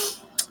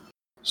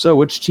 So,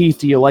 which teeth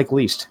do you like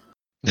least?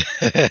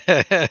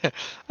 I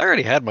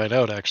already had mine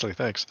out, actually.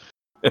 Thanks.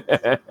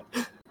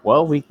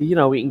 Well, we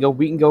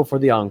can go for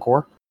the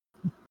encore.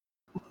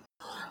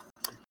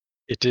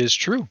 It is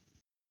true.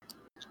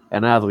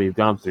 And now that we've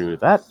gone through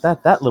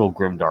that little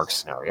grimdark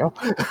scenario,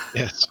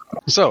 Yes.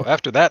 So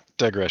after that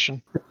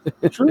digression,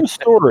 True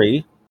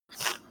story.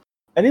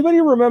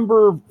 Anybody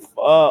remember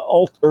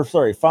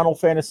Final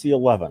Fantasy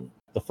XI,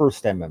 the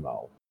first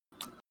MMO?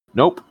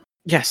 nope.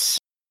 Yes.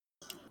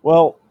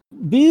 Well,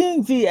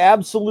 being the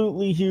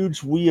absolutely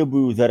huge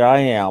weeaboo that I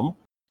am,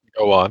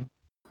 Go on.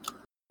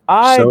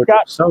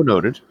 So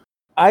noted.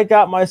 I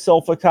got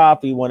myself a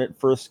copy when it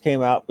first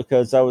came out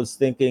because I was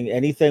thinking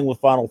anything with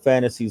Final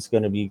Fantasy is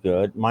going to be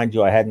good. Mind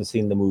you, I hadn't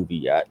seen the movie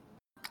yet.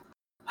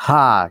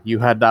 Ha! You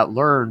had not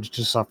learned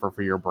to suffer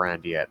for your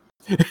brand yet.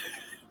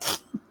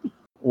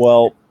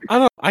 Well, I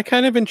don't know. I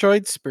kind of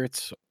enjoyed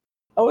Spirits.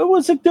 oh, it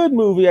was a good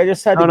movie. I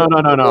just had No. to.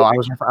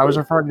 I was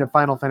referring to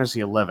Final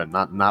Fantasy 11,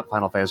 not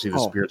Final Fantasy: The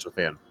Oh. Spirits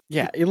Within.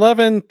 Yeah,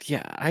 11.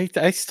 Yeah,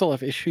 I still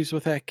have issues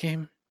with that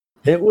game.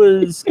 It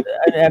was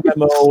an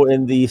MMO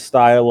in the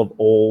style of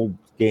old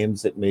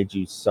games that made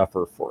you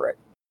suffer for it.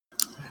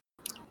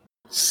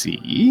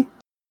 See?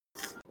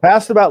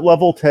 Past about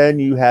level 10,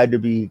 you had to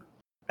be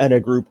in a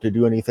group to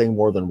do anything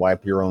more than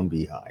wipe your own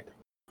behind.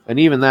 And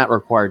even that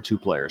required 2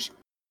 players.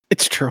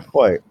 It's true.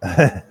 Quite.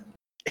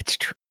 It's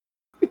true.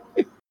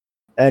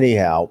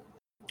 Anyhow,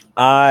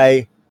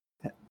 my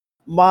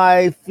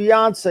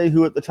fiance,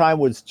 who at the time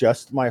was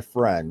just my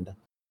friend,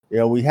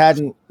 we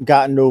hadn't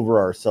gotten over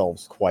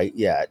ourselves quite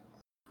yet.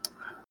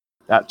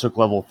 That took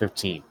level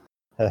 15.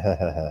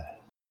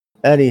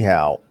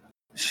 Anyhow,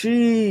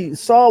 she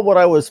saw what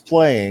I was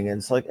playing and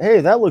it's like,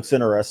 hey, that looks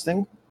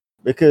interesting,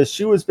 because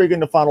she was big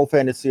into Final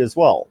Fantasy as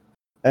well,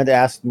 and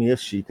asked me if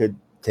she could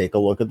take a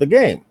look at the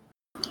game.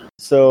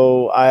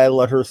 So I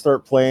let her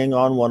start playing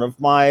on one of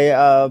my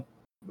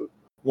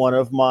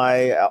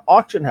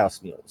auction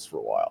house mules for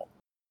a while.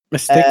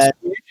 Mistakes.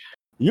 And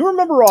you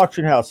remember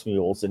auction house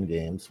mules in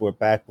games were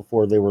back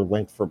before they were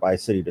linked by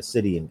city to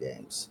city in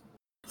games.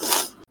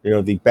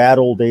 The bad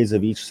old days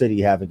of each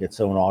city having its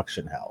own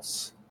auction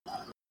house.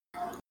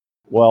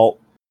 Well,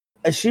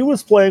 as she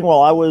was playing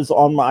while I was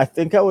on my, I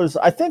think I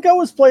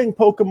was playing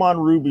Pokemon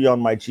Ruby on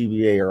my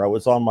GBA, or I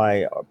was on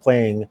my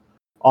playing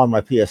on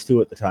my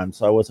PS2 at the time,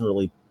 so I wasn't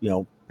really,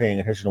 paying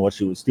attention to what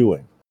she was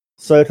doing.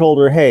 So I told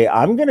her, "Hey,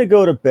 I'm gonna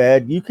go to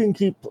bed. You can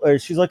keep."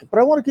 She's like,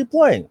 "But I want to keep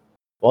playing."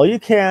 Well, you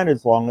can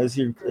as long as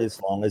you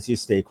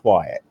stay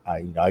quiet.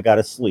 I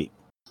gotta sleep.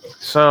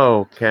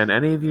 So, can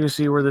any of you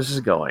see where this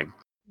is going?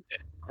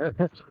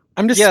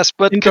 I'm just Yes,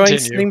 but enjoying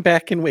continue. sitting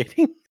back and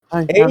waiting.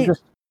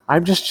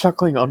 I'm just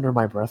chuckling under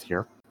my breath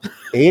here.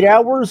 8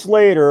 hours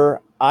later,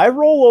 I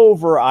roll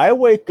over, I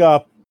wake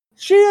up.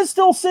 She is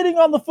still sitting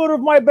on the foot of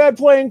my bed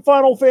playing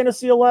Final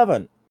Fantasy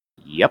XI.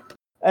 Yep.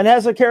 And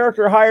has a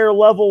character higher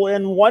level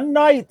in one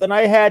night than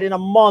I had in a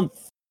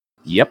month.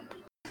 Yep.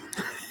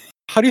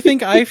 How do you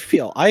think I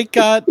feel? I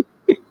got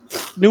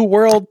New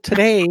World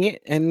today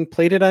and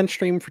played it on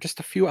stream for just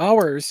a few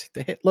hours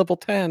to hit level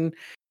 10.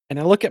 And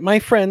I look at my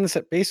friends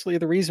that basically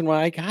the reason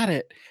why I got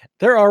it,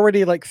 they're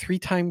already like 3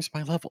 times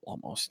my level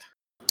almost.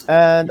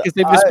 And Because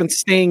they've just been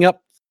staying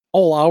up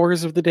all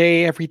hours of the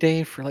day, every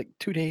day for like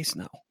 2 days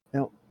now.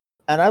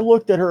 And I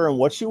looked at her and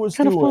what she was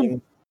Kind of doing.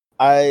 fun.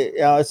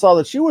 I saw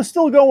that she was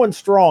still going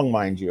strong,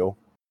 mind you.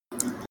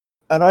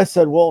 And I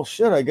said, well,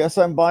 shit, I guess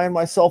I'm buying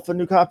myself a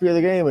new copy of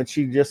the game. And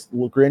she just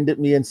grinned at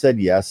me and said,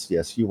 yes,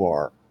 you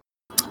are.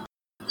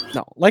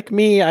 No, like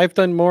me, I've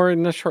done more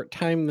in a short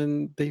time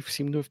than they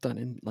seem to have done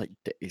in like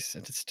days.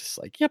 And it's just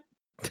like, yep,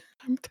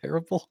 I'm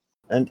terrible.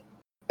 And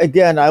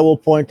again, I will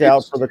point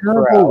out for the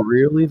crowd.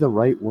 Really the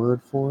right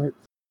word for it?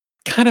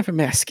 Kind of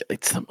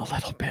emasculates them a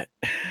little bit.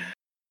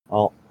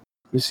 Well,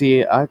 you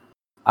see,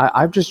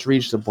 I've just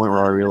reached the point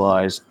where I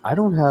realize I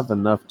don't have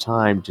enough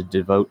time to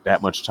devote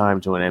that much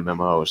time to an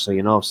MMO. So,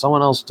 if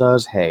someone else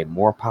does, hey,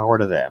 more power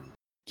to them.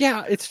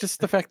 Yeah, it's just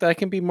the fact that I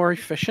can be more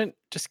efficient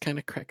just kind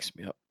of cracks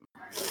me up.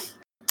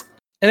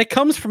 And it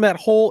comes from that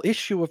whole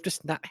issue of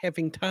just not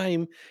having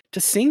time to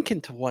sink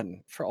into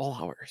one for all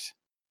hours.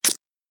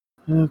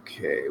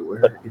 Okay,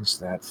 where is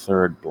that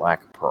third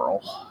black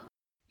pearl?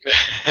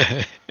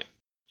 There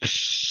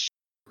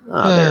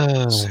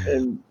it is.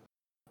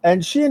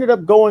 And she ended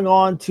up going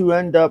on to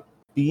end up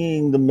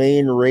being the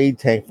main raid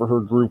tank for her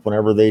group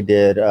whenever they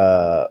did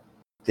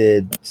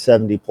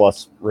 70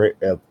 plus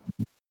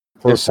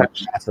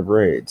massive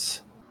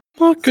raids.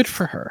 Well, good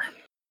for her.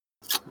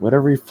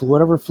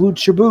 Whatever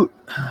flutes your boot.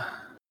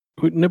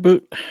 Boot in a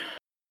boot.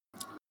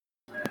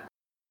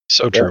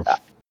 So true.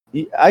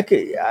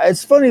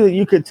 It's funny that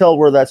you could tell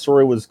where that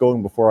story was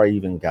going before I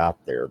even got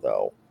there,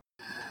 though.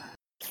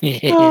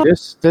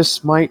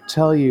 This might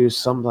tell you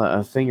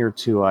a thing or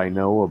two I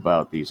know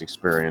about these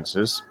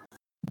experiences.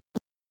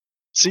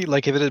 See,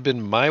 like if it had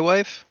been my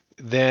wife,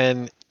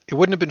 then it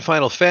wouldn't have been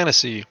Final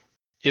Fantasy.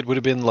 It would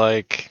have been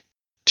like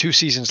 2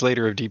 seasons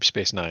later of Deep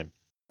Space Nine.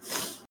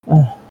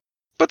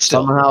 But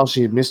still, somehow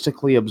she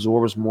mystically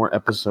absorbs more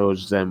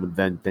episodes than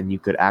you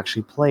could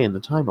actually play in the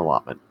time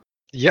allotment.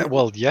 Yeah.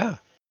 Well, yeah.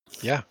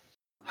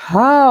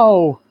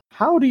 How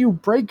do you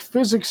break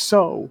physics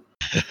so?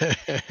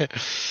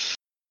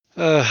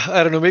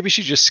 I don't know. Maybe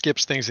she just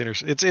skips things in her.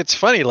 It's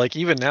funny. Like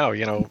even now,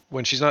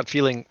 when she's not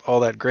feeling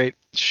all that great,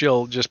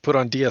 she'll just put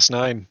on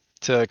DS9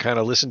 to kind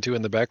of listen to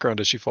in the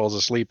background as she falls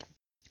asleep.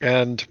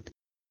 And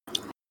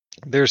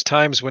there's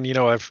times when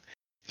I've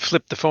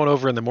flipped the phone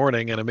over in the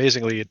morning, and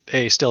amazingly, it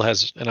A, still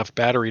has enough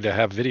battery to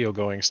have video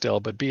going still,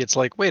 but B, it's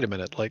like, wait a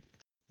minute, like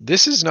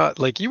This is not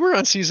like you were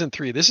on season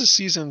 3. This is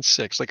season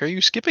 6. Like, are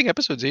you skipping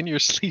episodes in your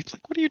sleep?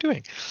 Like, what are you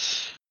doing?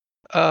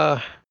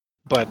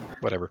 But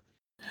whatever.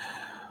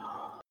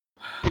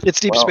 It's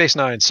Deep Well, Space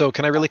Nine. So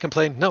can I really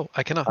complain? No,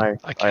 I cannot.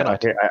 I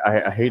cannot.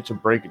 I hate to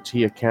break it to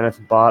you, Kenneth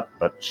Bot,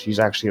 but she's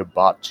actually a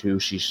bot too.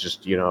 She's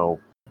just,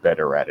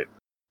 better at it.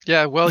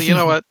 Yeah. Well, you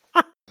know what?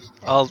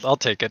 I'll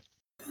take it.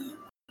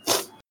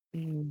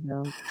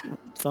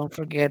 Don't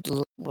forget,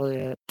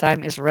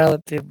 time is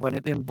relative when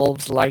it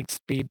involves light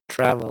speed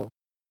travel.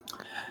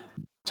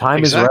 Time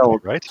Exactly, is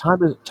relative, right?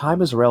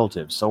 Time is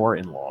relative. So are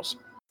in-laws.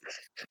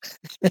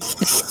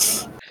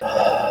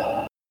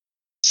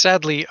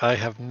 Sadly, I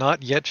have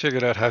not yet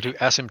figured out how to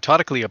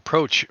asymptotically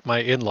approach my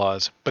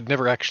in-laws, but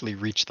never actually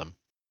reach them.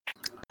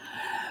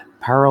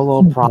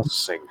 Parallel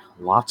processing.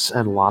 Lots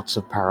and lots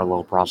of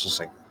parallel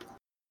processing.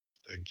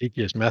 The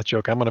geekiest math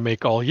joke I'm going to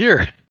make all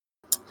year.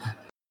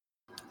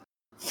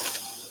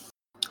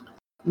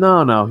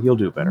 No, you'll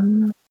do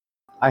better.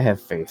 I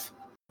have faith.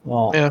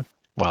 Well, Yeah.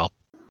 Well,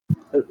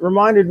 it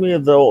reminded me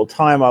of the old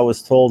time I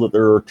was told that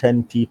there are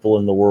 10 people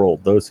in the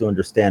world, those who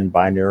understand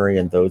binary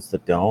and those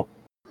that don't.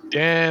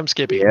 damn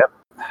Skippy.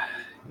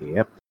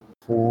 Yep.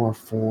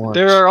 4.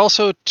 There are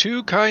also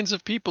 2 kinds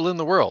of people in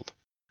the world.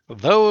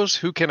 Those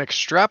who can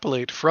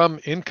extrapolate from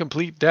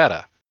incomplete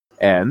data.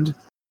 And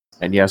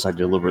yes, I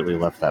deliberately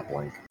left that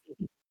blank.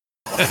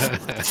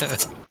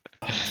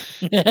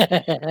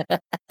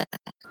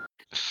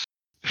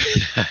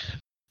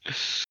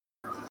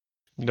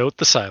 Note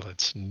the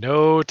silence.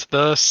 Note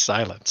the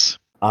silence.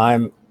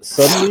 I'm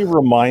suddenly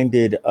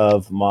reminded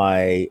of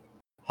my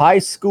high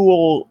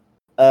school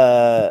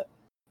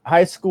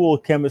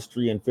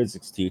chemistry and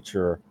physics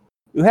teacher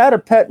who had a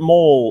pet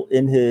mole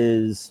in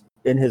his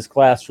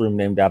classroom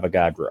named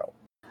Avogadro.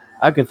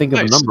 I can think of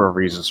Nice. a number of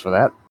reasons for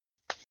that.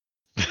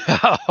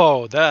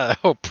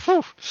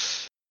 Phew.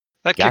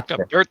 That kicked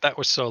Gotcha. up dirt. That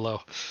was so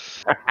low.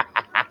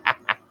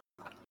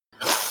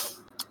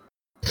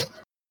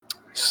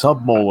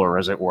 Submolar,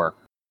 as it were.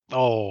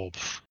 I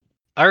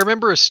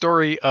remember a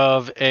story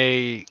of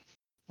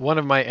one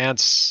of my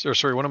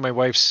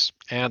wife's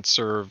aunts,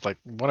 or like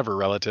one of her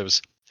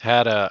relatives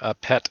had a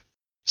pet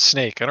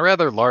snake, and a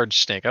rather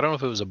large snake. I don't know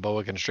if it was a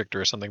boa constrictor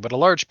or something, but a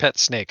large pet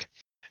snake.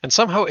 And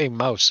somehow a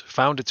mouse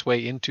found its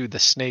way into the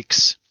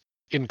snake's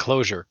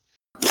enclosure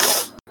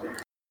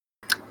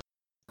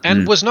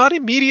and was not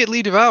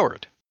immediately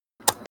devoured.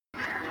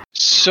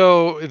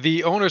 So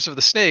the owners of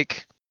the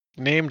snake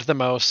named the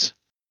mouse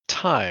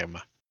Time.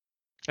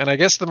 And I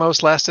guess the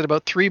mouse lasted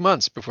about 3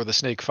 months before the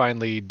snake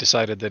finally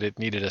decided that it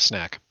needed a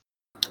snack.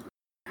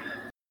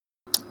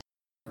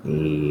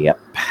 Yep.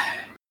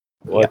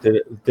 What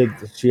did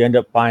she end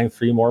up buying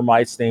 3 more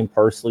mice named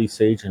Parsley,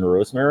 Sage, and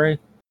Rosemary?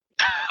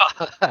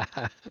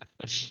 That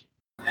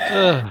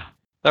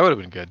would have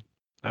been good.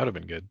 That would have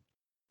been good.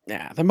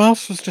 Yeah, the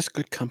mouse was just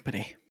good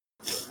company.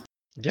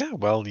 Yeah,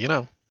 well,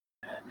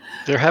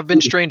 there have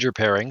been stranger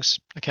pairings.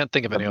 I can't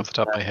think of any off the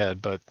top of my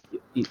head, but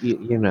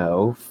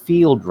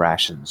Field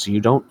rations.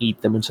 You don't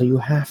eat them until you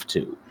have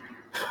to.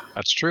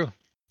 that's true.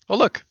 Oh,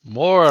 look,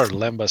 more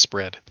Lemba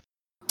spread.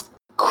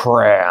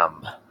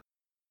 Cram.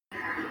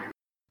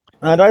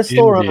 And I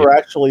still Indeed. remember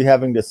actually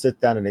having to sit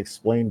down and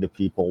explain to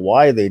people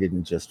why they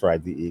didn't just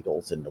drive the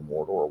Eagles into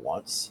Mordor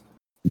once.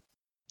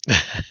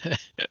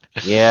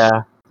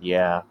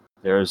 Yeah.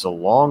 There's a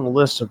long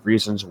list of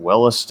reasons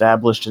well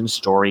established in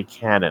story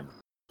canon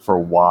for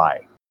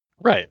why.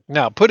 Right.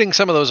 Now, putting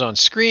some of those on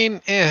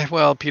screen,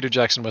 well, Peter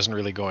Jackson wasn't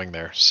really going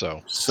there,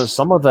 so. So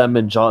some of them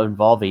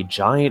involve a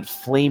giant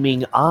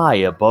flaming eye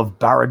above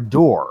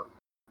Barad-dûr.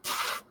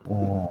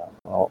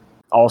 Well,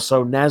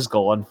 Also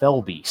Nazgul and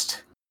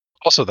Fellbeast.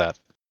 Also that.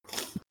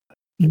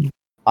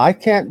 I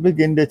can't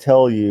begin to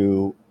tell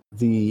you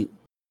the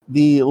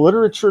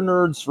literature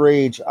nerd's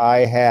rage I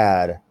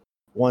had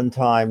one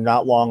time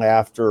not long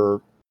after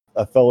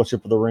A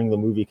Fellowship of the Ring, the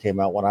movie, came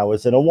out, when I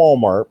was in a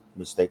Walmart.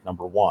 Mistake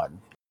number 1.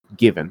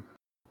 Given.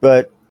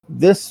 But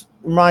this,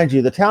 mind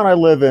you, the town I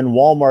live in,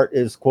 Walmart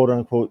is quote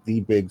unquote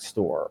the big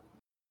store.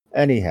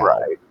 Anyhow.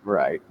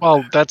 Right.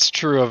 Well, that's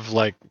true of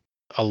like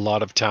a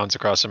lot of towns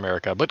across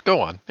America, but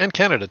go on. And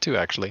Canada too,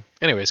 actually.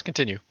 Anyways,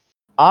 continue.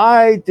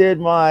 I did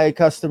my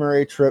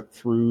customary trip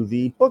through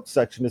the book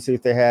section to see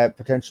if they had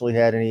potentially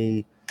had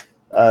any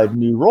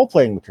new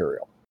role-playing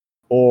material,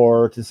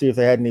 or to see if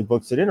they had any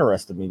books that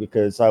interested me,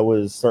 because I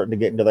was starting to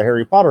get into the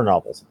Harry Potter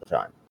novels at the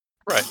time.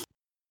 Right.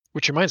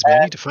 Which reminds me, I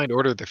need to find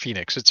Order of the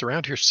Phoenix. It's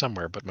around here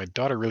somewhere, but my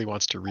daughter really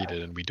wants to read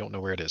it, and we don't know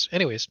where it is.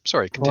 Anyways,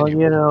 sorry,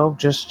 continue. Well,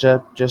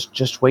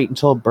 just wait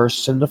until it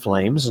bursts into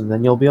flames, and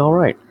then you'll be all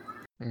right.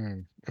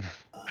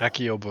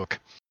 Accio book.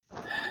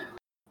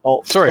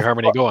 Oh, Sorry,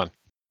 Harmony, go on.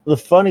 The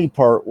funny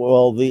part,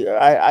 well,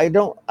 I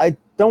don't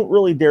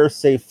really dare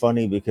say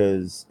funny,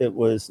 because it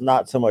was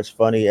not so much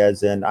funny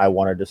as in I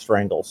wanted to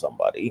strangle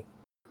somebody.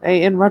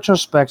 Hey, in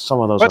retrospect, some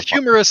of those. But are fun.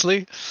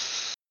 humorously.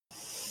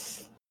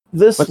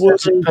 This But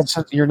was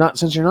since you're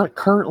not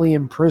currently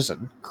in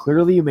prison,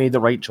 clearly you made the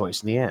right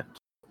choice in the end.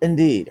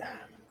 indeed.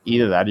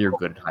 Either that, or you're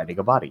good at hiding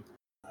a body.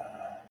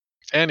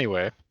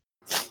 Anyway,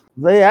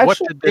 They What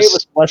actually did gave this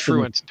us less than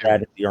truant do?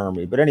 that at the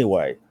Army. But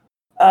anyway,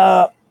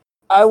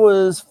 I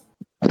was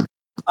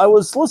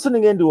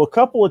listening into a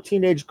couple of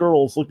teenage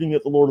girls looking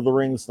at the Lord of the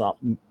Rings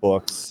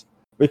books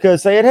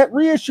because they had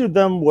reissued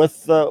them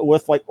with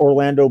like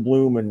Orlando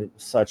Bloom and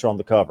such on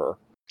the cover.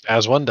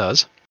 As one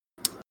does.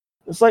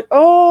 It's like,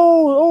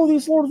 oh,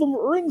 these Lord of the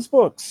Rings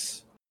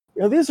books.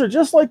 These are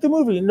just like the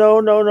movie.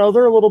 No,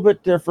 they're a little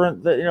bit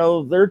different.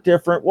 They're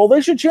different. Well,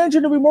 they should change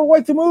it to be more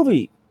like the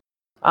movie.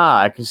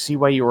 I can see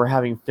why you were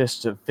having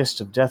Fist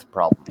of Death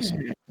problems.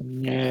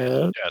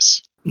 Yeah.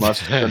 Yes.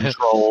 Must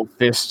control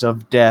Fist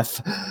of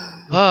Death.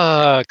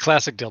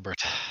 Classic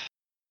Dilbert.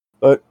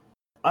 But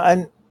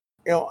I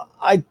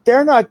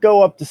dare not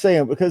go up to say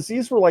them because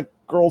these were like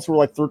girls who were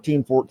like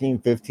 13, 14,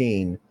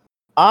 15.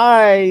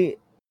 I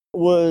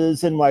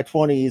was in my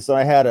 20s and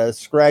I had a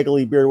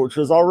scraggly beard, which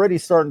was already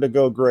starting to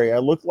go gray. I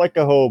looked like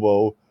a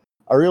hobo.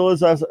 I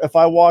realized if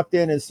I walked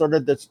in and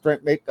started to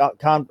make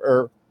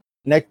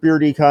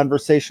neckbeardy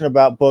conversation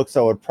about books,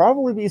 I would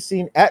probably be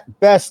seen at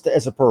best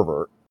as a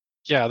pervert.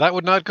 Yeah, that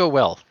would not go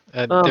well.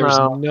 And Oh, there's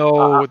no.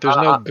 no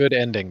good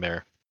ending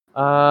there.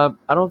 I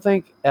don't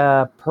think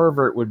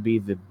pervert would be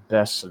the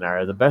best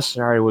scenario. The best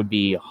scenario would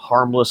be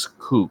harmless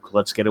kook.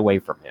 Let's get away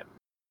from him.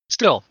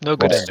 Still, no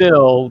good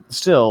ending.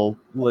 Still,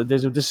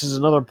 this is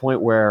another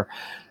point where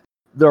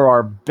there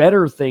are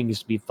better things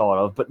to be thought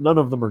of, but none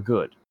of them are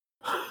good.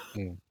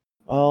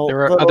 Well, There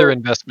are other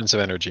investments of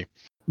energy.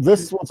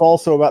 This was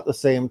also about the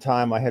same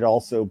time I had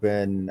also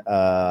been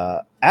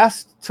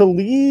asked to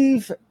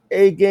leave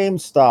a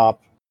GameStop,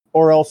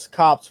 or else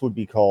cops would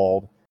be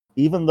called,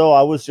 even though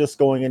I was just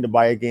going in to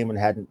buy a game and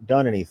hadn't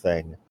done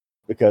anything,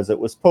 because it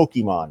was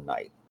Pokemon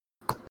night.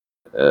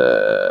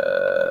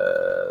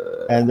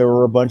 And there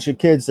were a bunch of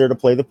kids there to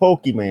play the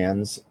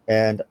Pokemans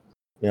and,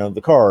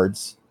 the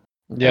cards.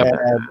 Yep.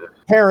 And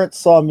parents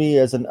saw me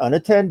as an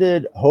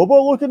unattended,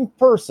 hobo-looking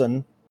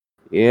person.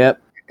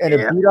 Yep. And a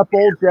beat-up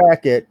old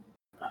jacket,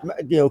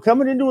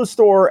 coming into a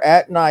store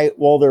at night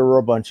while there were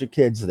a bunch of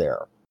kids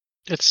there.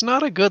 It's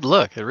not a good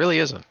look. It really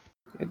isn't.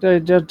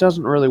 It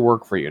doesn't really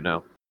work for you,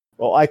 no.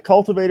 Well, I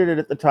cultivated it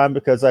at the time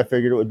because I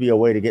figured it would be a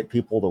way to get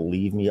people to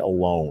leave me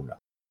alone.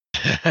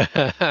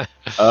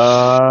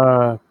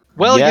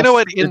 Well, yes, you know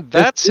what? In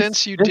that this-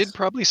 sense, you this- did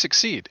probably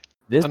succeed.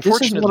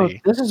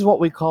 Unfortunately, this is what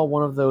we call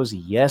one of those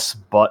yes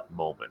but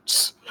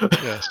moments.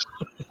 Yes.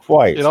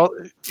 Quite.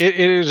 It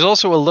is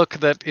also a look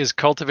that is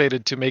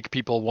cultivated to make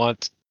people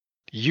want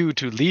you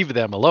to leave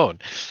them alone.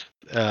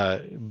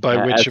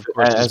 By which, of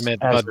course, is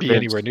meant not be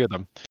anywhere near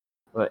them.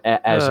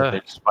 As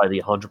evidenced by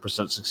the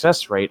 100%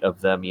 success rate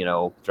of them,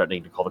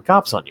 threatening to call the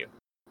cops on you.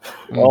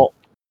 Well,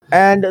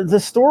 and the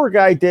store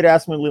guy did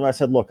ask me to leave. I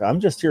said, "Look, I'm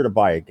just here to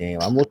buy a game.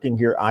 I'm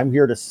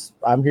here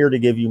to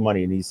give you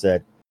money." And he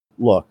said,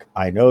 "Look,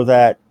 I know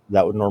that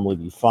would normally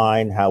be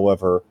fine.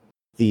 However,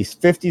 these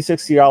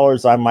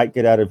 $50-$60 I might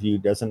get out of you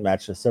doesn't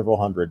match the several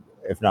hundred,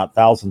 if not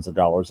thousands of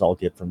dollars I'll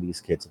get from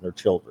these kids and their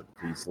children.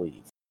 Please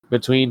leave."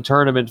 Between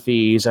tournament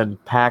fees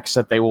and packs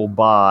that they will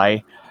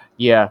buy,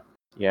 yeah.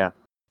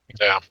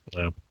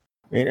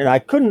 And I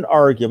couldn't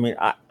argue. I mean,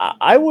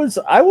 I was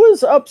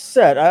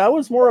upset. I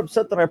was more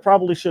upset than I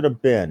probably should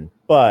have been,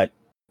 but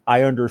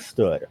I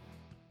understood.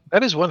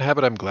 That is one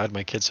habit I'm glad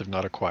my kids have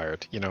not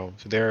acquired.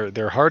 They're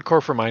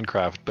hardcore for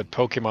Minecraft, but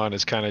Pokemon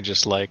is kind of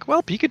just like,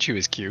 well, Pikachu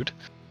is cute.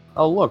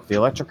 Oh, look, an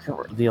electric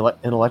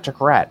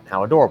rat.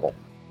 How adorable.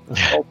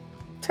 Well,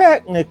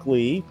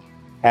 technically,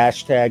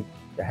 hashtag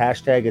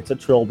it's a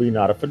trilby,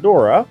 not a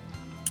fedora.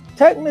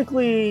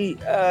 Technically,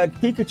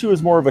 Pikachu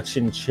is more of a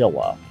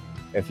chinchilla.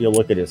 If you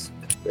look at his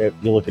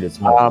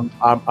mouth.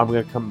 I'm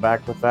going to come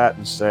back with that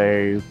and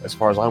say, as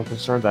far as I'm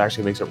concerned, that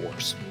actually makes it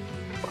worse.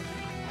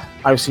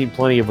 I've seen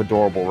plenty of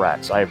adorable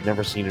rats. I have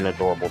never seen an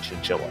adorable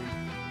chinchilla.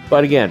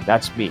 But again,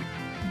 that's me.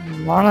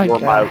 More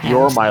like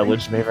Your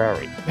mileage may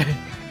vary.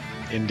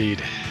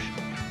 Indeed.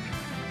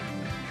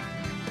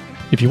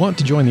 If you want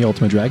to join the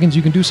Ultima Dragons,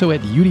 you can do so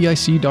at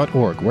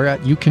udic.org, where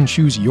you can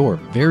choose your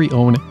very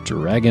own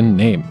dragon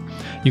name.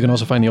 You can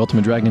also find the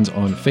Ultima Dragons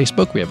on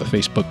Facebook. We have a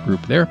Facebook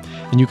group there.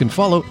 And you can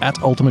follow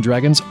at Ultima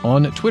Dragons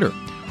on Twitter,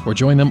 or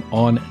join them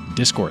on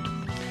Discord.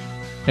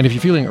 And if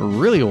you're feeling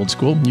really old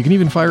school, you can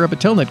even fire up a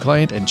Telnet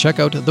client and check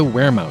out the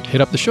Weremount.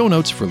 Hit up the show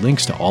notes for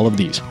links to all of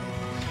these.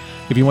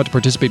 If you want to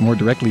participate more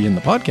directly in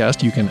the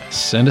podcast, you can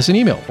send us an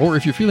email, or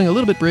if you're feeling a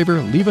little bit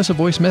braver, leave us a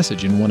voice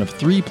message in one of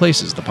 3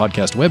 places: the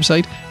podcast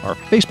website, our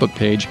Facebook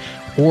page,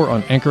 or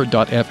on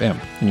anchor.fm.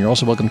 And you're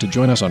also welcome to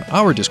join us on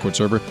our Discord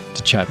server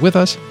to chat with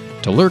us,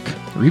 to lurk,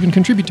 or even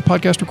contribute to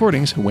podcast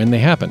recordings when they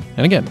happen.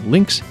 And again,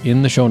 links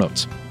in the show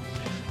notes.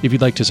 If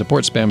you'd like to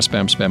support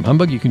Spam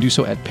Humbug, you can do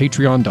so at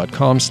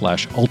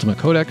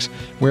patreon.com/ultimacodex,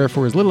 where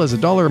for as little as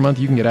 $1 a month,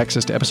 you can get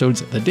access to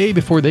episodes the day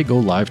before they go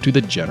live to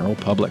the general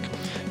public.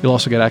 You'll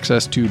also get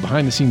access to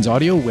behind-the-scenes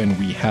audio when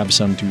we have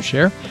some to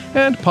share,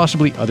 and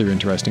possibly other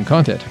interesting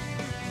content.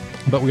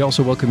 But we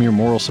also welcome your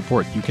moral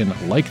support. You can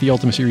like the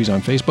Ultima series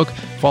on Facebook,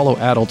 follow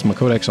at Ultima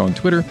Codex on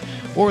Twitter,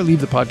 or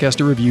leave the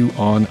podcast a review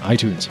on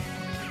iTunes.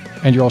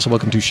 And you're also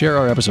welcome to share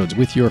our episodes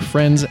with your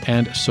friends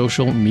and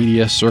social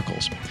media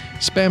circles.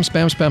 Spam,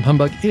 Spam, Spam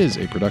Humbug is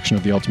a production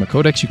of the Ultima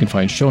Codex. You can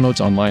find show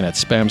notes online at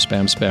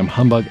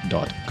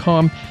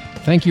spamspamspamhumbug.com.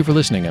 Thank you for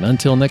listening, and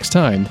until next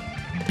time,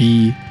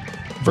 be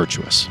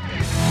virtuous.